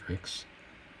Mavericks.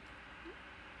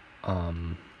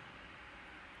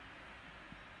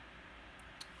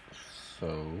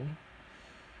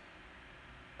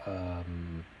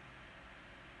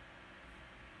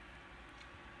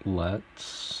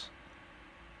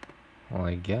 Well,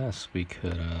 I guess we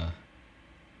could,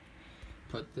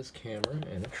 put this camera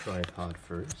in a tripod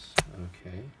first.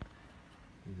 Okay.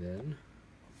 Then,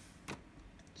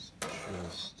 let's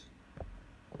just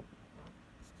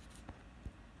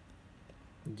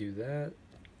do that.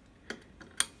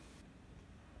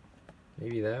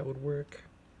 Maybe that would work.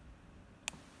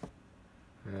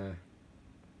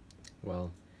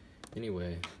 well,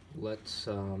 anyway, let's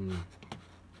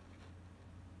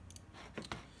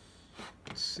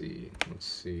see.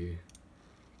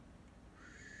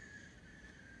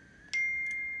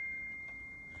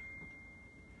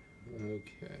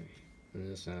 Okay,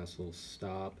 and this asshole,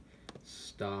 stop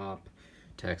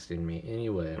texting me.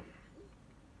 Anyway,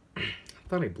 I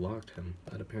thought I blocked him,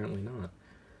 but apparently not.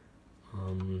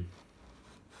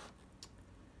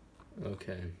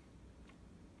 Okay.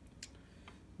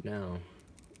 Now,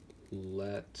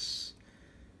 let's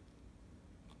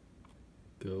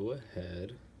go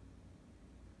ahead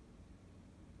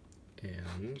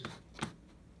and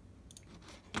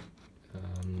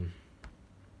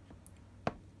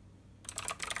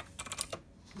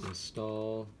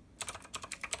install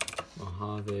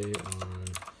Mojave on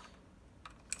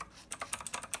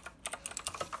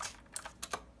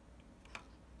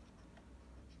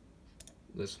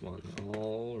this one.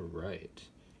 All right.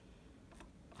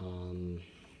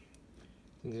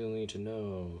 Things you'll need to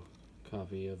know.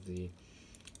 Copy of the.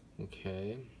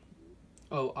 Okay.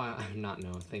 Oh, not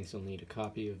know. Things you'll need a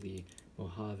copy of the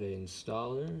Mojave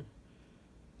installer.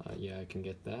 Yeah, I can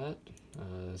get that.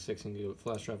 16 gigabit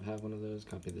flash drive, have one of those.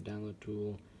 Copy of the download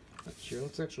tool. Here,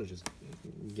 let's actually just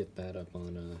get that up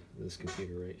on this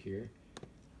computer right here.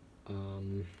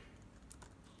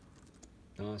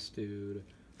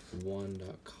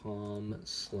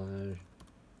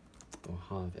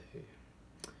 DOSDude1.com/Mojave.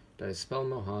 Did I spell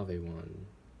Mojave one?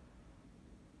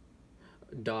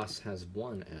 DOS has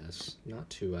one S, not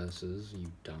two S's,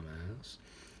 you dumbass.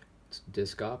 It's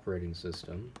disk operating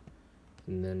system,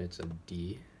 and then it's a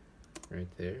D right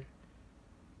there.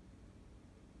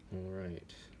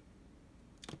 Alright.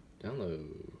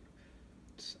 Download.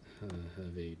 Let's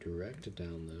have a direct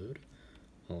download.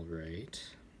 Alright.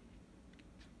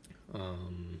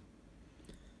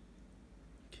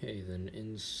 Okay, then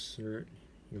insert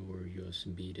your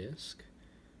USB disk.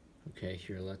 Okay,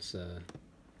 here let's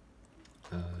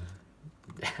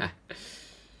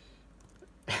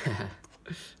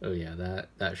oh yeah,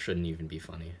 that shouldn't even be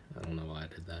funny. I don't know why I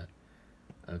did that.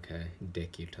 Okay,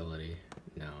 dick utility.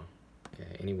 No.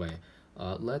 Okay, anyway,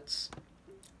 let's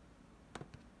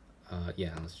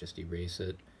just erase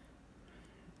it.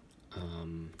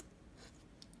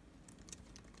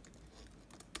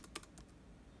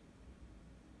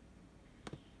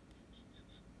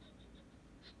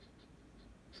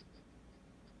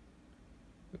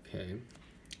 Okay,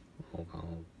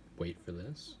 I'll wait for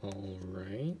this. All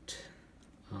right,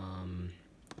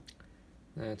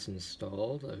 that's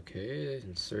installed. Okay,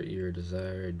 insert your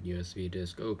desired USB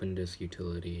disk, open disk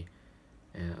utility,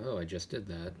 and oh, I just did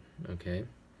that. Okay,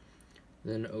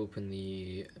 then open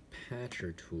the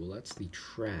patcher tool. That's the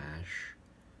trash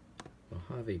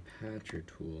Mojave patcher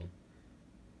tool.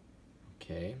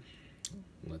 Okay,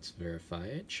 let's verify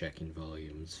it. Checking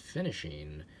volumes,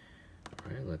 finishing.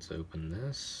 Alright, let's open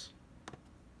this.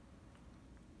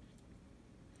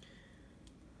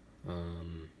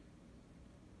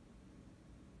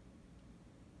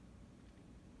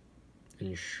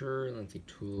 Ensure that the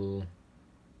tool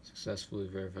successfully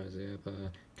verifies the app.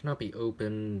 Cannot be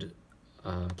opened.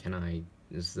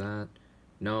 Is that?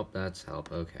 Nope, that's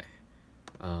help. Okay.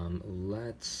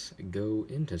 Let's go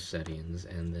into settings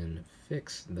and then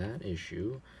fix that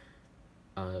issue.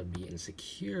 Be in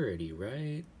security,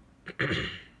 right?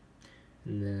 And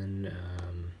then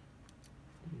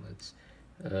let's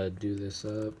do this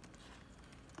up.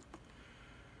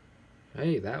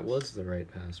 Hey, that was the right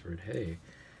password. Hey,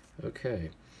 okay.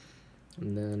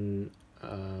 And then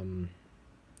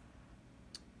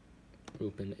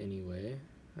open anyway.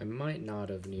 I might not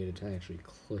have needed to actually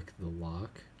click the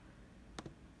lock.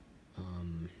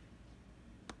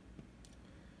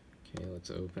 Okay,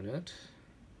 let's open it.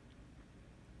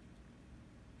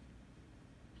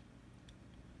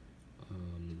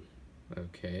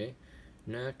 Okay,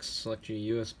 next select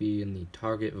your USB in the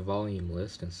target volume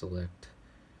list and select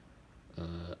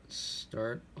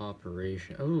start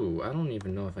operation. Oh, I don't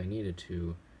even know if I needed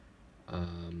to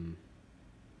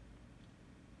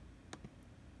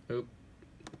oh,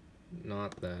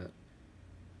 not that.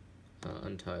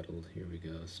 Untitled, here we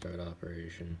go, start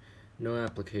operation. No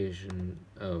application.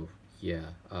 Oh,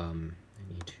 yeah, I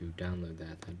need to download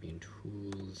that. That'd be in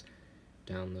tools,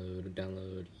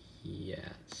 download,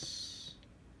 yes.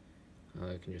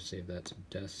 I can just save that to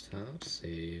desktop,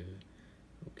 save.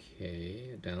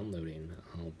 Okay, downloading.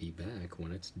 I'll be back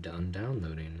when it's done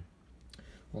downloading.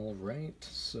 Alright,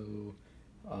 so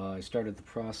I started the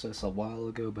process a while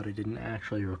ago, but I didn't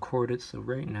actually record it, so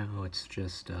right now it's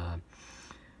just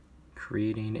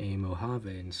creating a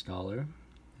Mojave installer,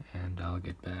 and I'll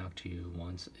get back to you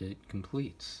once it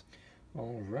completes.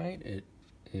 Alright, it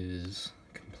is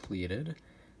completed.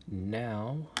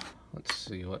 Now, let's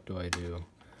see, what do I do?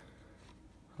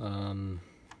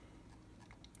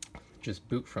 Just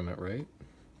boot from it, right?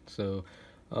 So,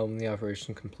 the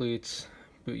operation completes,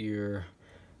 boot your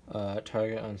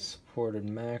target unsupported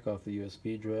Mac off the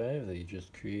USB drive that you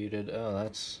just created. Oh,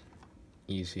 that's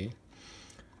easy.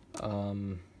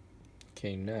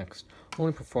 Okay, next.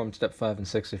 Only perform step 5 and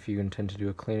 6 if you intend to do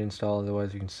a clean install,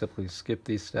 otherwise you can simply skip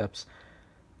these steps.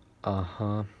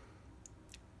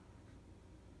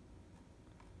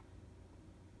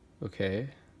 Okay.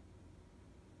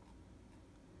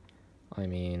 I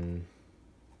mean...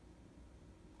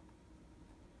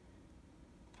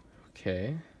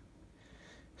 Okay.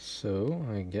 So,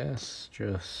 I guess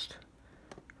just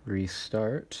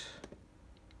restart.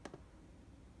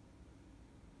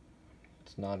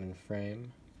 It's not in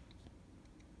frame.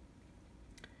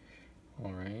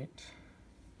 Alright.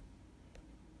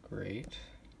 Great.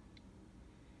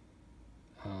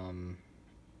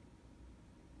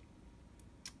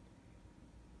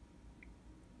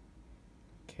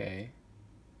 Okay.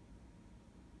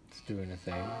 It's doing a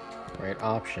thing. Right,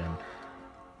 option.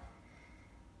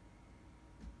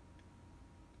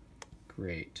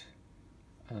 Great.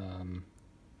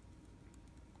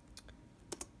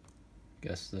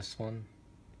 Guess this one.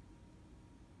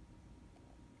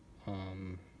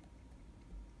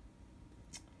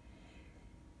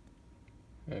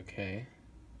 Okay.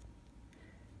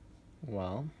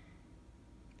 Well,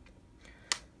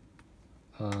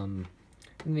 in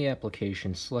the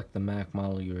application, select the Mac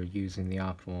model you are using. The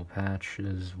optimal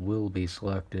patches will be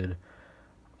selected.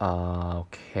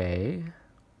 Okay.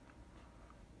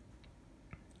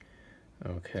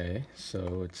 Okay,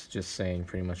 so it's just saying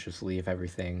pretty much just leave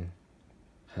everything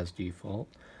as default.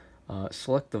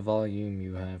 Select the volume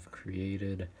you have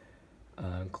created.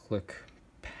 Click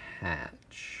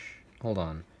patch. Hold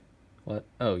on. What?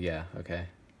 Oh, yeah, okay.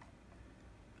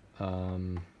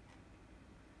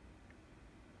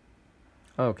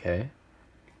 Okay.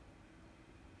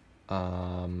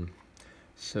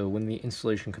 So when the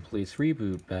installation completes,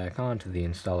 reboot back onto the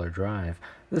installer drive.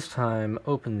 This time,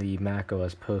 open the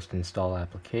macOS post-install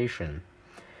application.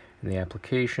 In the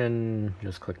application,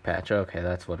 just click patch. Okay,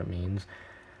 that's what it means.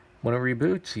 When it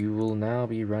reboots, you will now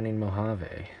be running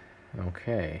Mojave.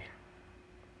 Okay.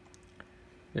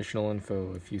 Additional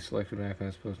info: if you selected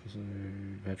macOS post-install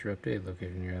patch update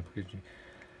located in your application.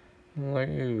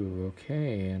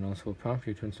 Okay, and also will prompt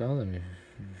you to install them.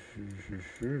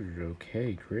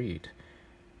 Okay, great.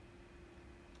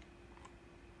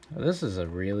 This is a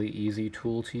really easy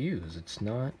tool to use. It's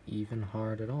not even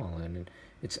hard at all, and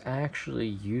it's actually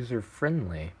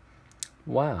user-friendly.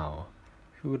 Wow,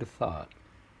 who would have thought?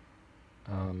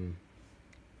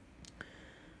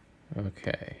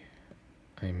 Okay,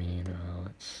 I mean,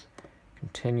 let's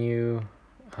continue,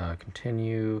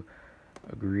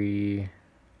 agree.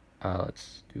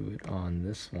 Let's do it on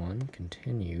this one.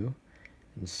 Continue.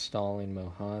 Installing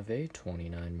Mojave.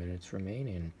 29 minutes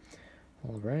remaining.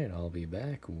 Alright, I'll be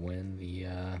back when the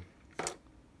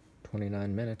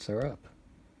 29 minutes are up.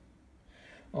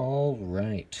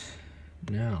 Alright.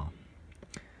 Now,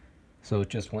 so it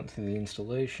just went through the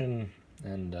installation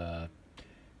and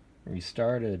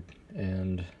restarted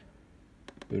and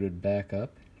booted back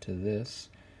up to this.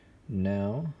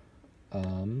 Now,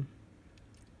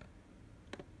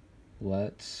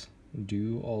 let's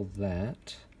do all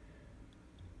that.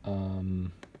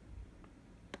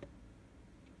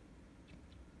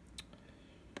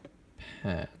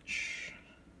 Patch.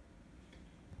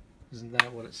 Isn't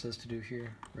that what it says to do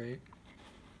here, right?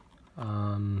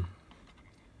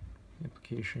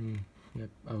 Application. Yep.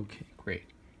 Okay, great.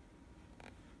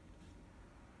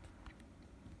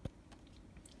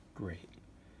 Great.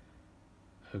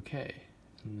 Okay,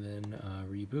 and then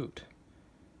reboot.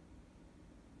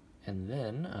 And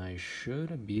then I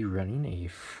should be running a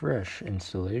fresh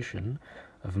installation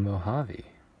of Mojave.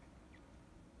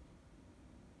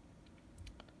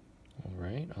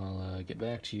 Alright, I'll get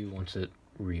back to you once it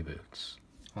reboots.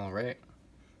 Alright,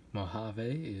 Mojave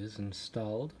is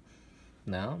installed.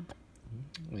 Now,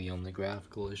 the only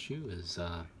graphical issue is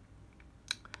this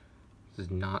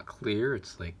is not clear.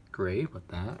 It's like gray, but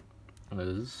that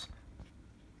was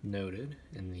noted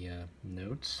in the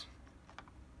notes.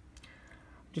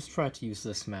 Just try to use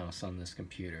this mouse on this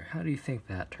computer. How do you think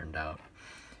that turned out?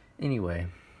 Anyway,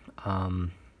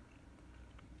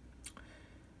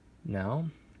 now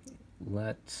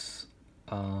let's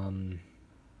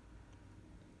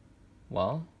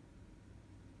well,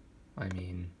 I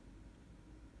mean,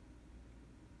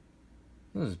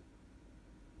 this is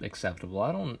acceptable.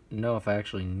 I don't know if I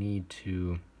actually need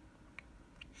to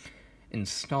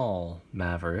install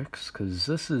Mavericks, because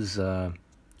this is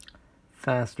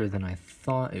faster than I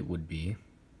thought it would be,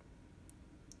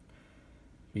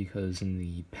 because in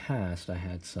the past I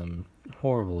had some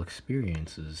horrible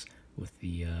experiences with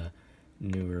the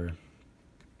newer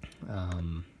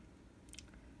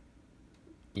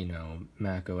you know,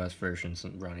 Mac OS versions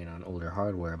running on older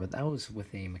hardware, but that was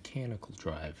with a mechanical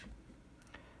drive.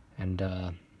 And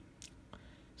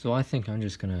so I think I'm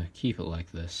just gonna keep it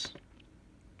like this.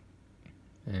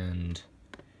 And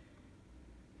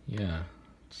yeah,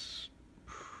 it's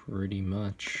pretty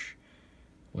much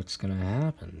what's gonna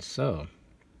happen. So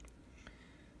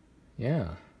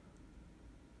yeah,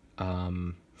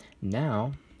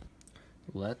 now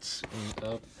let's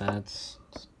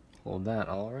hold that.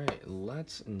 All right,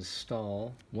 let's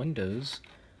install Windows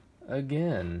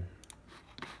again.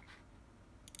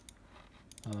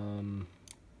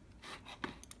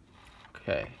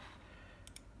 Okay,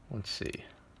 let's see.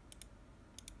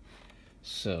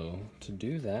 So to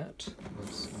do that,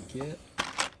 let's get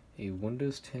a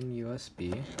Windows 10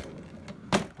 USB.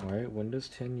 All right, Windows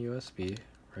 10 USB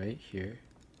right here.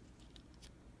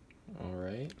 All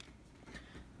right.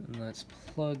 And let's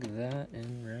plug that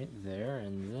in right there,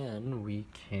 and then we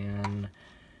can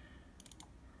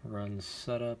run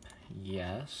setup,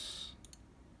 yes.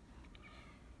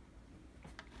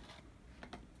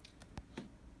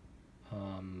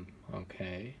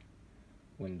 Okay,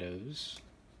 Windows,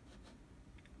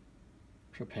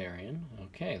 preparing.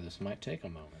 Okay, this might take a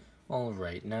moment. All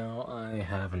right, now I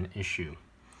have an issue.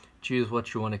 Choose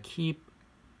what you want to keep.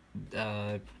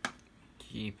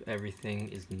 Keep everything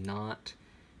is not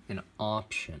an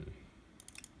option,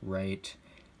 right?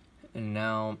 And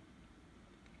now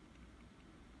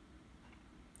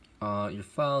your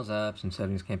files, apps, and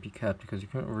settings can't be kept because your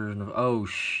current version of oh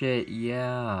shit,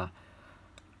 yeah.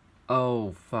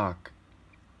 Oh fuck.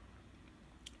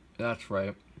 That's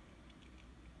right.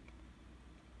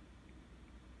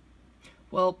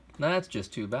 Well, that's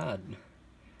just too bad.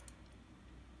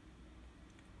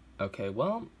 Okay,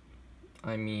 well,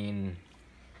 I mean,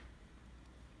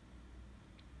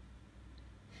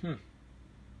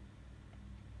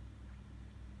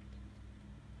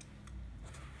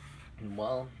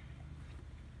 well,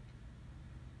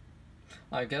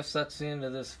 I guess that's the end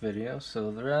of this video.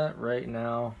 So that right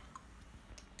now,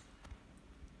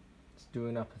 it's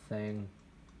doing up a thing,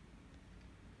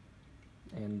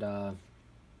 and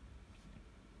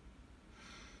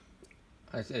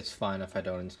it's fine if I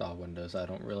don't install Windows. I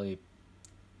don't really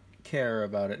care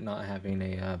about it not having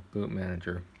a boot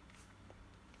manager.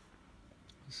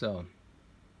 So,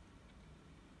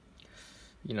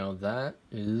 you know, that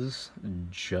is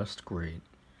just great.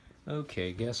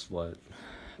 Okay, guess what?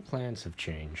 Plans have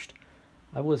changed.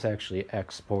 I was actually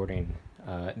exporting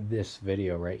this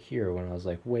video right here when I was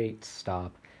like, wait,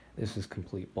 stop. This is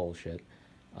complete bullshit.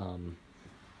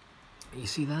 You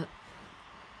see that?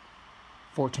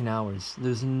 14 hours.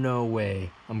 There's no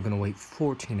way I'm gonna wait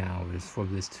 14 hours for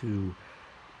this to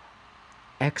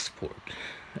export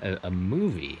a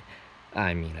movie.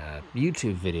 I mean, a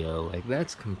YouTube video. Like,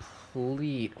 that's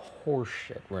complete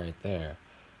horseshit right there.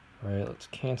 Alright, let's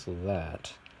cancel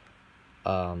that.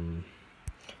 So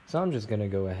I'm just gonna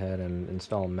go ahead and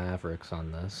install Mavericks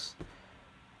on this.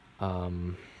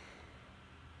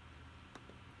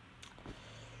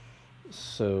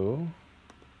 So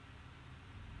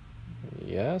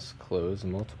yes, close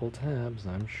multiple tabs,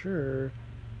 I'm sure.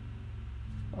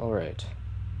 Alright,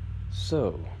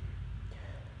 so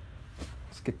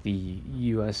let's get the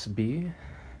USB,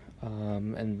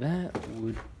 and that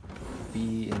would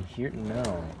be in here.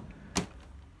 No.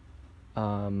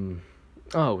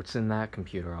 Oh, it's in that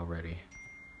computer already.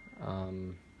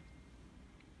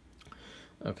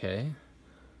 Okay.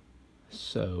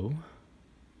 So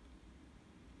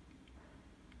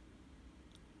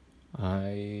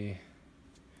I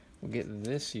will get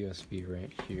this USB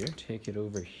right here, take it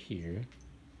over here.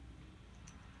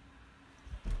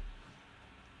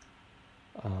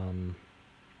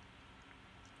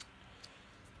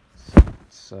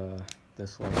 So it's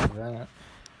this like that.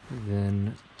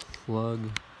 Then plug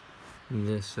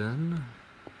this in.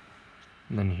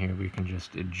 And then here we can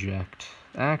just eject.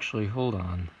 Actually, hold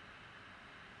on.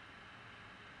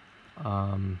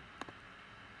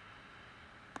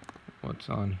 What's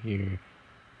on here?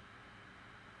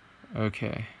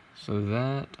 Okay, so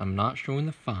that I'm not showing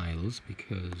the files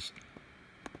because,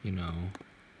 you know,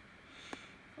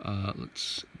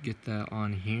 let's get that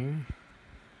on here.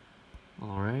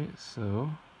 Alright,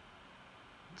 so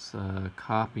it's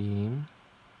copying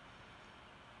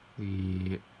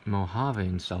the Mojave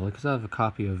installer, because I have a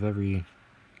copy of every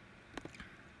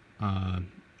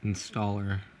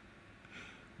installer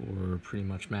or pretty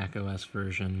much Mac OS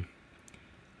version,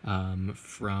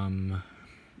 from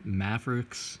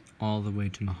Mavericks all the way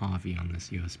to Mojave on this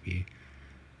USB.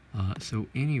 So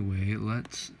anyway,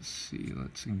 let's see,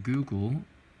 let's Google.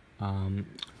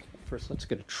 First, let's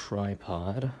get a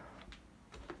tripod.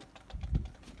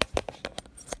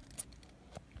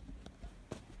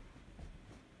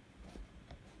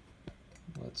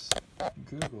 Let's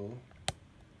Google.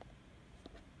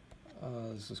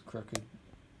 This is crooked.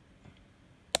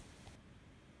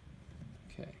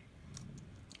 Okay.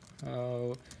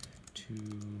 How to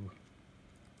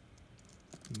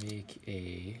make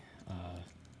a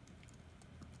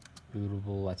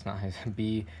bootable, that's not how to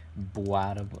be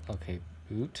bootable, okay,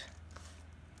 bootable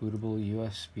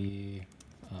USB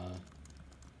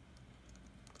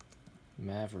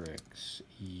Mavericks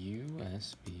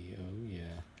USB, oh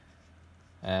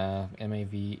yeah,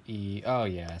 M-A-V-E, oh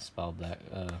yeah, I spelled that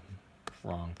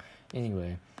wrong.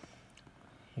 Anyway,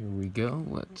 here we go,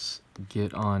 let's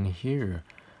get on here.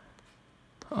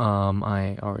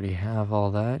 I already have all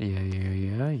that.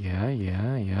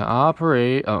 Yeah.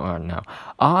 Operate. Oh, no.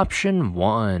 Option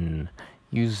 1.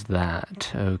 Use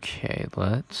that. Okay,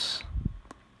 let's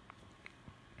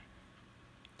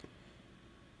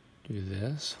do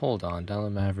this. Hold on.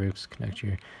 Download Mavericks. Connect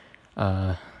your.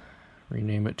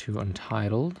 Rename it to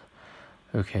Untitled.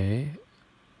 Okay.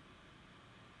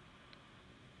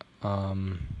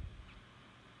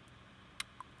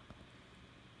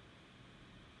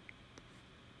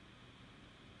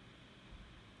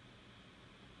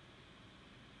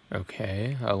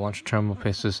 Okay, launch terminal,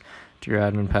 paste this to your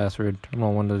admin password.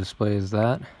 Terminal window displays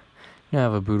that. You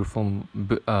have a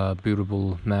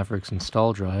bootable Mavericks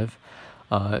install drive.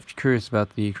 If you're curious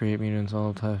about the create media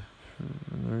install type,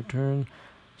 return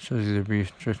shows you the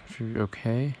brief.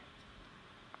 Okay.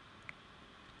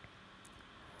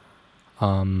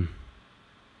 Hold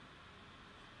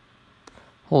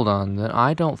on. Then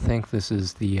I don't think this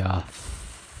is the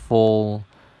full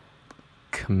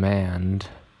command.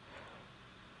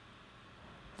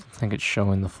 I think it's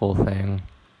showing the full thing.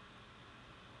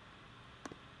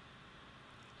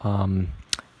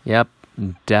 Yep,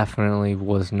 definitely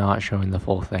was not showing the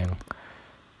full thing.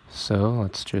 So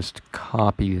let's just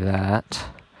copy that,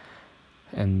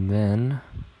 and then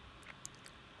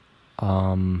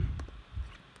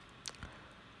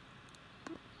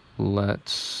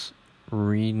let's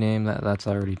rename that. That's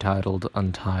already titled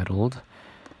Untitled.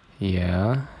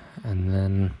 Yeah, and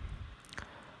then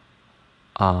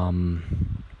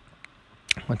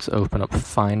let's open up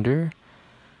Finder.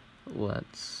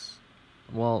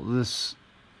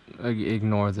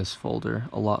 Ignore this folder.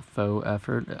 A lot faux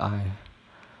effort. I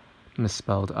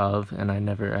misspelled of, and I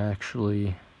never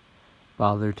actually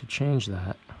bothered to change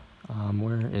that.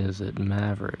 Where is it?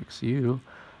 Mavericks. You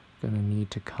gonna need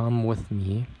to come with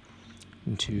me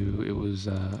into, it was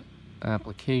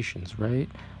applications, right?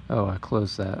 Oh, I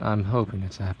closed that. I'm hoping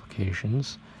it's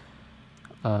applications.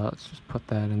 Let's just put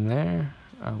that in there.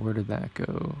 Where did that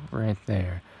go? Right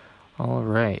there. All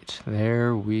right,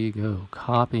 there we go.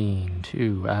 Copying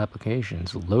to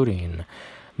applications, loading,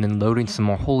 and then loading some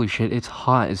more. Holy shit, it's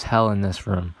hot as hell in this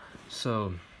room.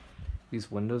 So,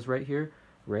 these windows right here,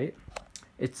 right?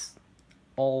 It's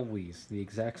always the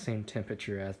exact same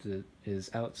temperature as it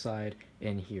is outside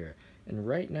and here. And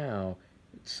right now,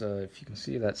 it's, if you can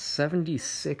see that,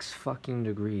 76 fucking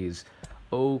degrees.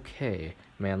 Okay,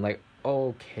 man, like,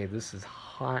 okay, this is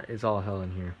hot as all hell in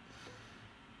here.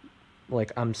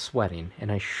 Like, I'm sweating,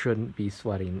 and I shouldn't be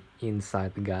sweating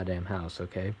inside the goddamn house,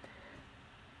 okay?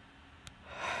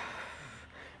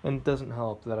 And it doesn't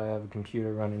help that I have a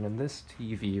computer running, and this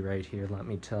TV right here, let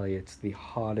me tell you, it's the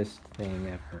hottest thing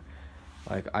ever.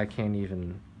 Like, I can't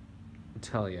even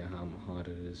tell you how hot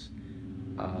it is.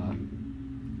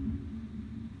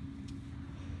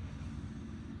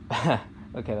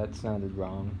 Okay, that sounded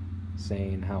wrong,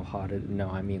 saying how hot it, no,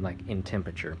 I mean, like, in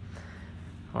temperature.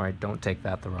 Alright, don't take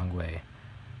that the wrong way.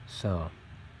 So,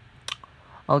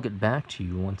 I'll get back to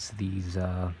you once these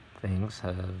things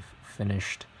have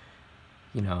finished,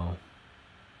 you know,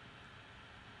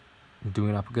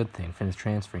 doing up a good thing, finished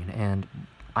transferring. And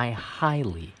I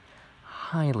highly,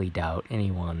 highly doubt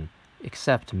anyone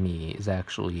except me is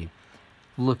actually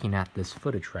looking at this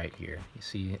footage right here. You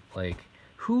see, like,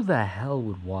 who the hell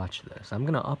would watch this? I'm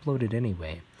gonna upload it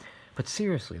anyway. But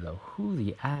seriously though, who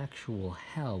the actual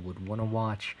hell would want to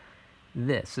watch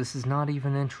this? This is not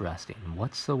even interesting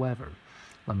whatsoever,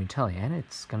 let me tell you. And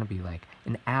it's gonna be like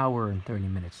an hour and 30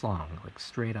 minutes long, like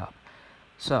straight up.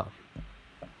 So,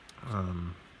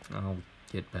 I'll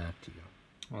get back to you.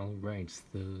 Alright, so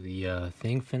the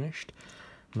thing finished.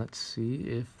 Let's see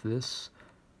if this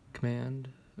command,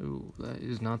 Oh, that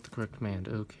is not the correct command.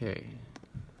 Okay.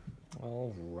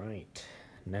 Alright.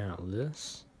 Now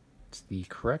this, it's the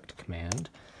correct command.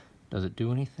 Does it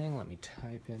do anything? Let me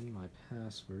type in my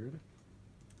password.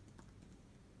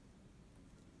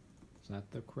 Is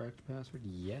that the correct password?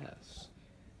 Yes.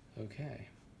 Okay.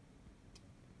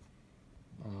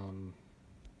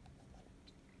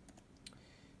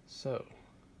 So.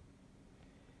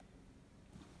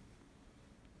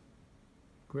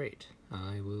 Great.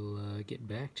 I will get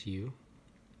back to you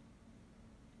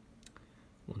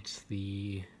once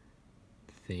the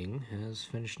thing has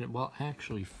finished it. Well,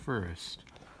 actually, first,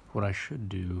 what I should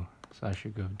do is I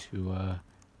should go to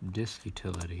disk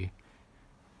utility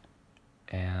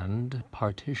and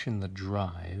partition the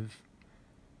drive.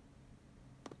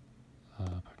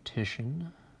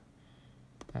 Partition,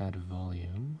 add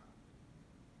volume.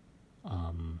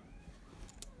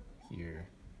 Here,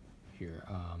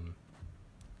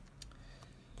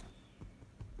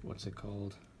 what's it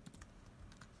called?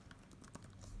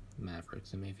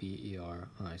 Mavericks,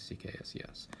 Mavericks,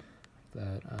 yes.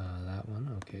 That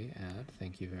one, okay, add,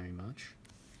 thank you very much.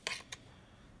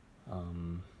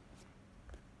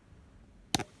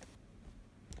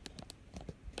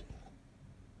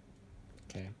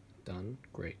 Okay, done,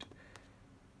 great.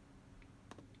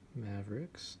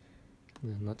 Mavericks,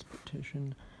 and then let's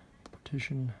partition.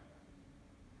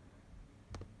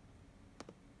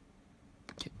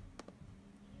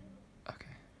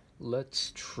 Okay,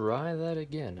 let's try that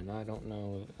again, and I don't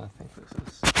know, I think this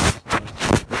is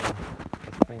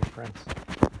Prince.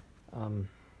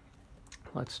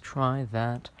 Let's try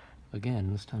that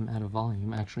again, this time add a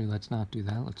volume. Actually, let's not do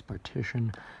that, let's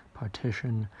partition,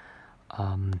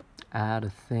 add a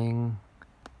thing.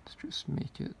 Let's just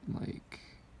make it like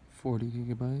 40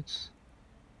 gigabytes.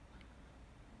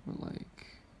 Or like,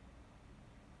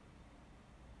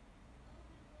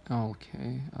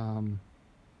 okay,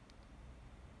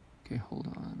 okay, hold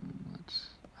on,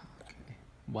 okay,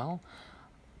 well,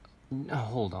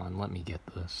 hold on, let me get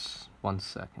this, 1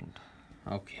 second.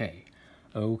 Okay,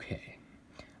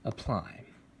 apply.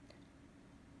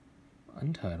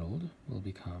 Untitled will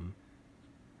become,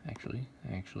 actually,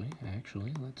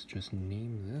 let's just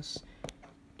name this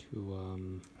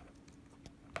to,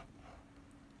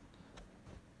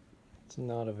 it's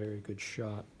not a very good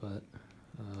shot, but,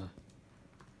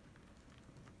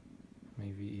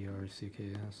 maybe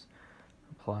ERCKS,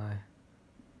 apply,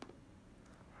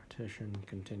 partition,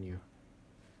 continue.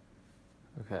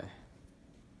 Okay.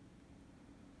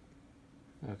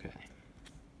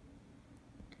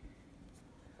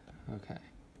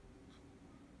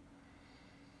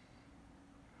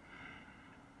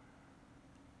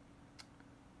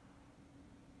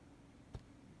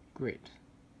 Great.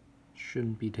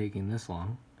 Shouldn't be taking this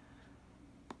long.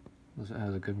 This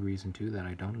has a good reason too that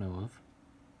I don't know of.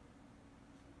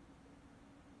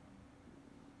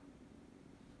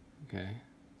 Okay.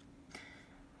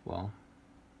 Well.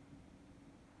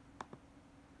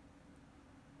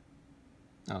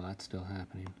 Oh, that's still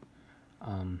happening.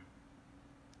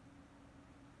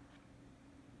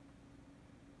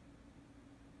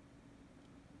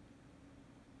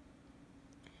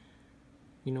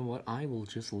 You know what, I will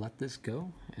just let this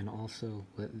go, and also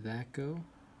let that go,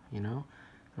 you know,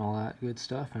 and all that good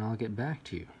stuff, and I'll get back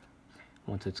to you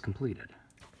once it's completed.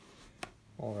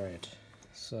 Alright,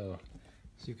 so,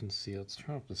 as you can see, let's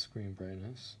turn up the screen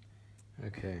brightness.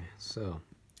 Okay, so,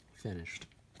 finished.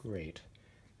 Great.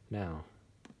 Now,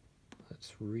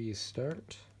 let's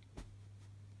restart.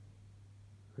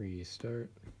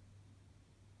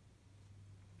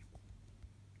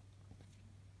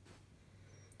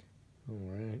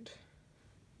 Alright.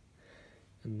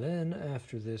 And then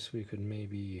after this we could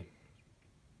maybe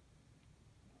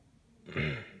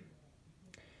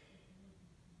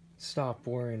stop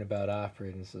worrying about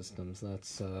operating systems.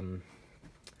 That's you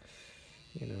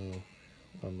know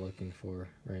what I'm looking for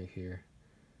right here.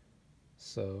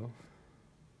 So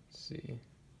let's see.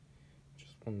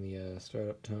 Just when the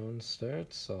startup tone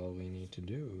starts, all we need to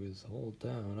do is hold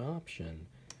down Option.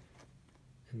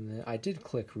 And then I did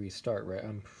click restart, right?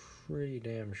 I'm pretty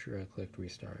damn sure I clicked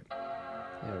restart.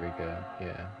 There we go.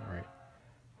 Yeah, right.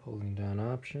 Holding down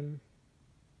Option.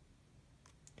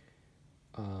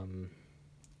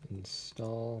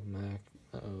 Install Mac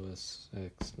OS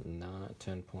X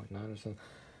 10.9 or something.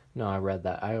 No, I read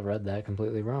that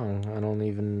completely wrong.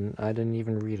 I didn't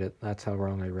even read it. That's how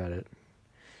wrong I read it.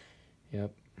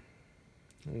 Yep.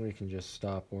 And we can just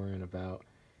stop worrying about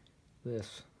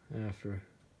this after.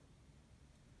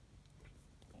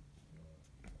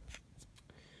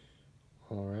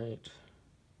 All right.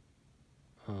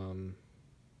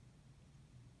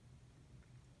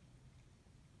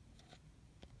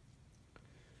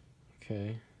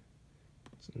 Okay.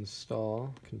 Let's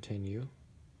install, continue.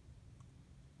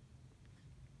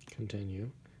 Continue.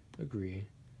 Agree.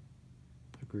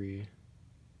 Agree.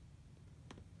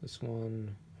 This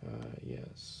one,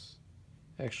 yes.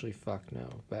 Actually, fuck no.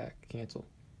 Back. Cancel.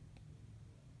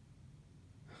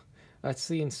 That's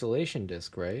the installation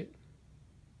disk, right?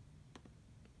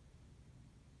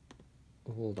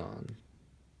 Hold on.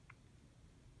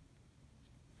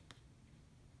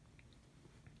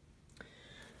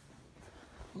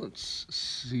 Let's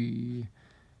see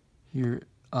here.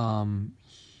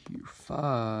 Here,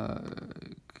 fuck.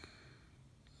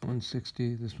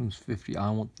 160. This one's 50. I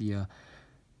want the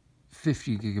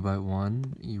 50 gigabyte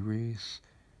one. Erase.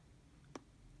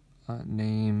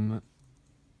 Name.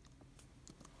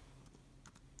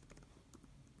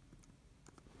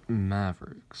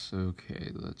 Mavericks.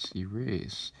 Okay, let's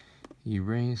erase.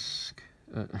 Erase.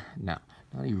 No,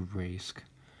 not erase.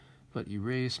 But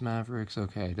erase Mavericks.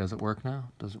 Okay, does it work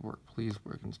now? Does it work? Please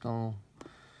work. Install.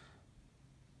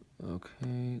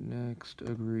 Okay, next.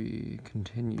 Agree.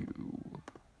 Continue.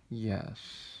 Yes.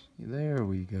 There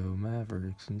we go.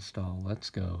 Mavericks install. Let's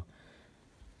go.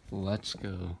 Let's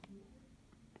go.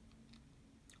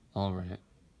 Alright.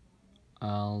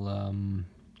 I'll,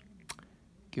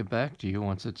 get back to you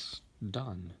once it's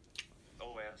done.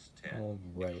 OS 10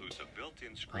 Alright. includes a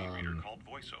built-in screen reader called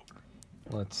VoiceOver.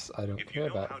 I don't care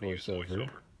about VoiceOver.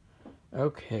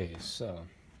 Okay, so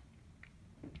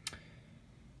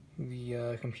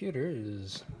the computer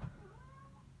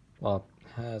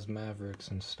has Mavericks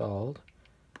installed.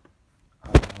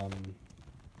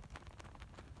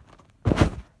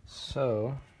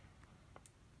 So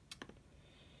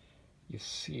you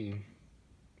see,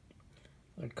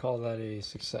 I'd call that a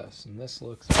success, and this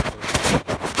looks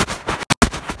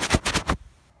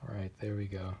alright, there we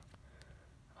go.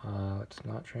 Let's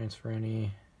not transfer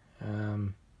any.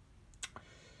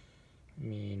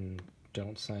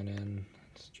 Don't sign in.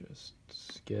 Let's just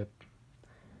skip.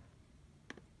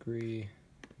 Agree.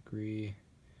 Agree.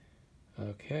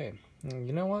 Okay.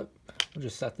 You know what? We'll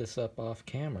just set this up off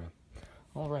camera.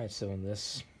 Alright, so in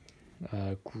this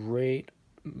great,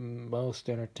 most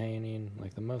entertaining,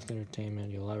 like the most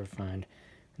entertainment you'll ever find,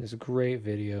 this great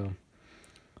video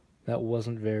that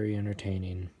wasn't very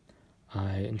entertaining.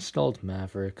 I installed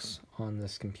Mavericks on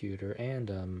this computer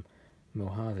and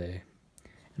Mojave,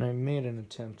 and I made an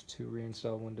attempt to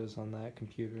reinstall Windows on that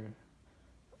computer,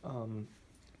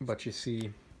 but you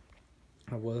see,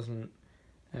 I wasn't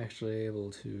actually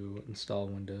able to install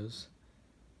Windows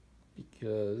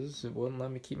because it wouldn't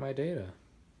let me keep my data.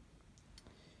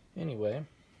 Anyway,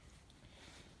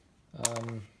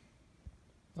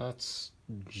 that's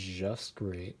just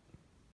great.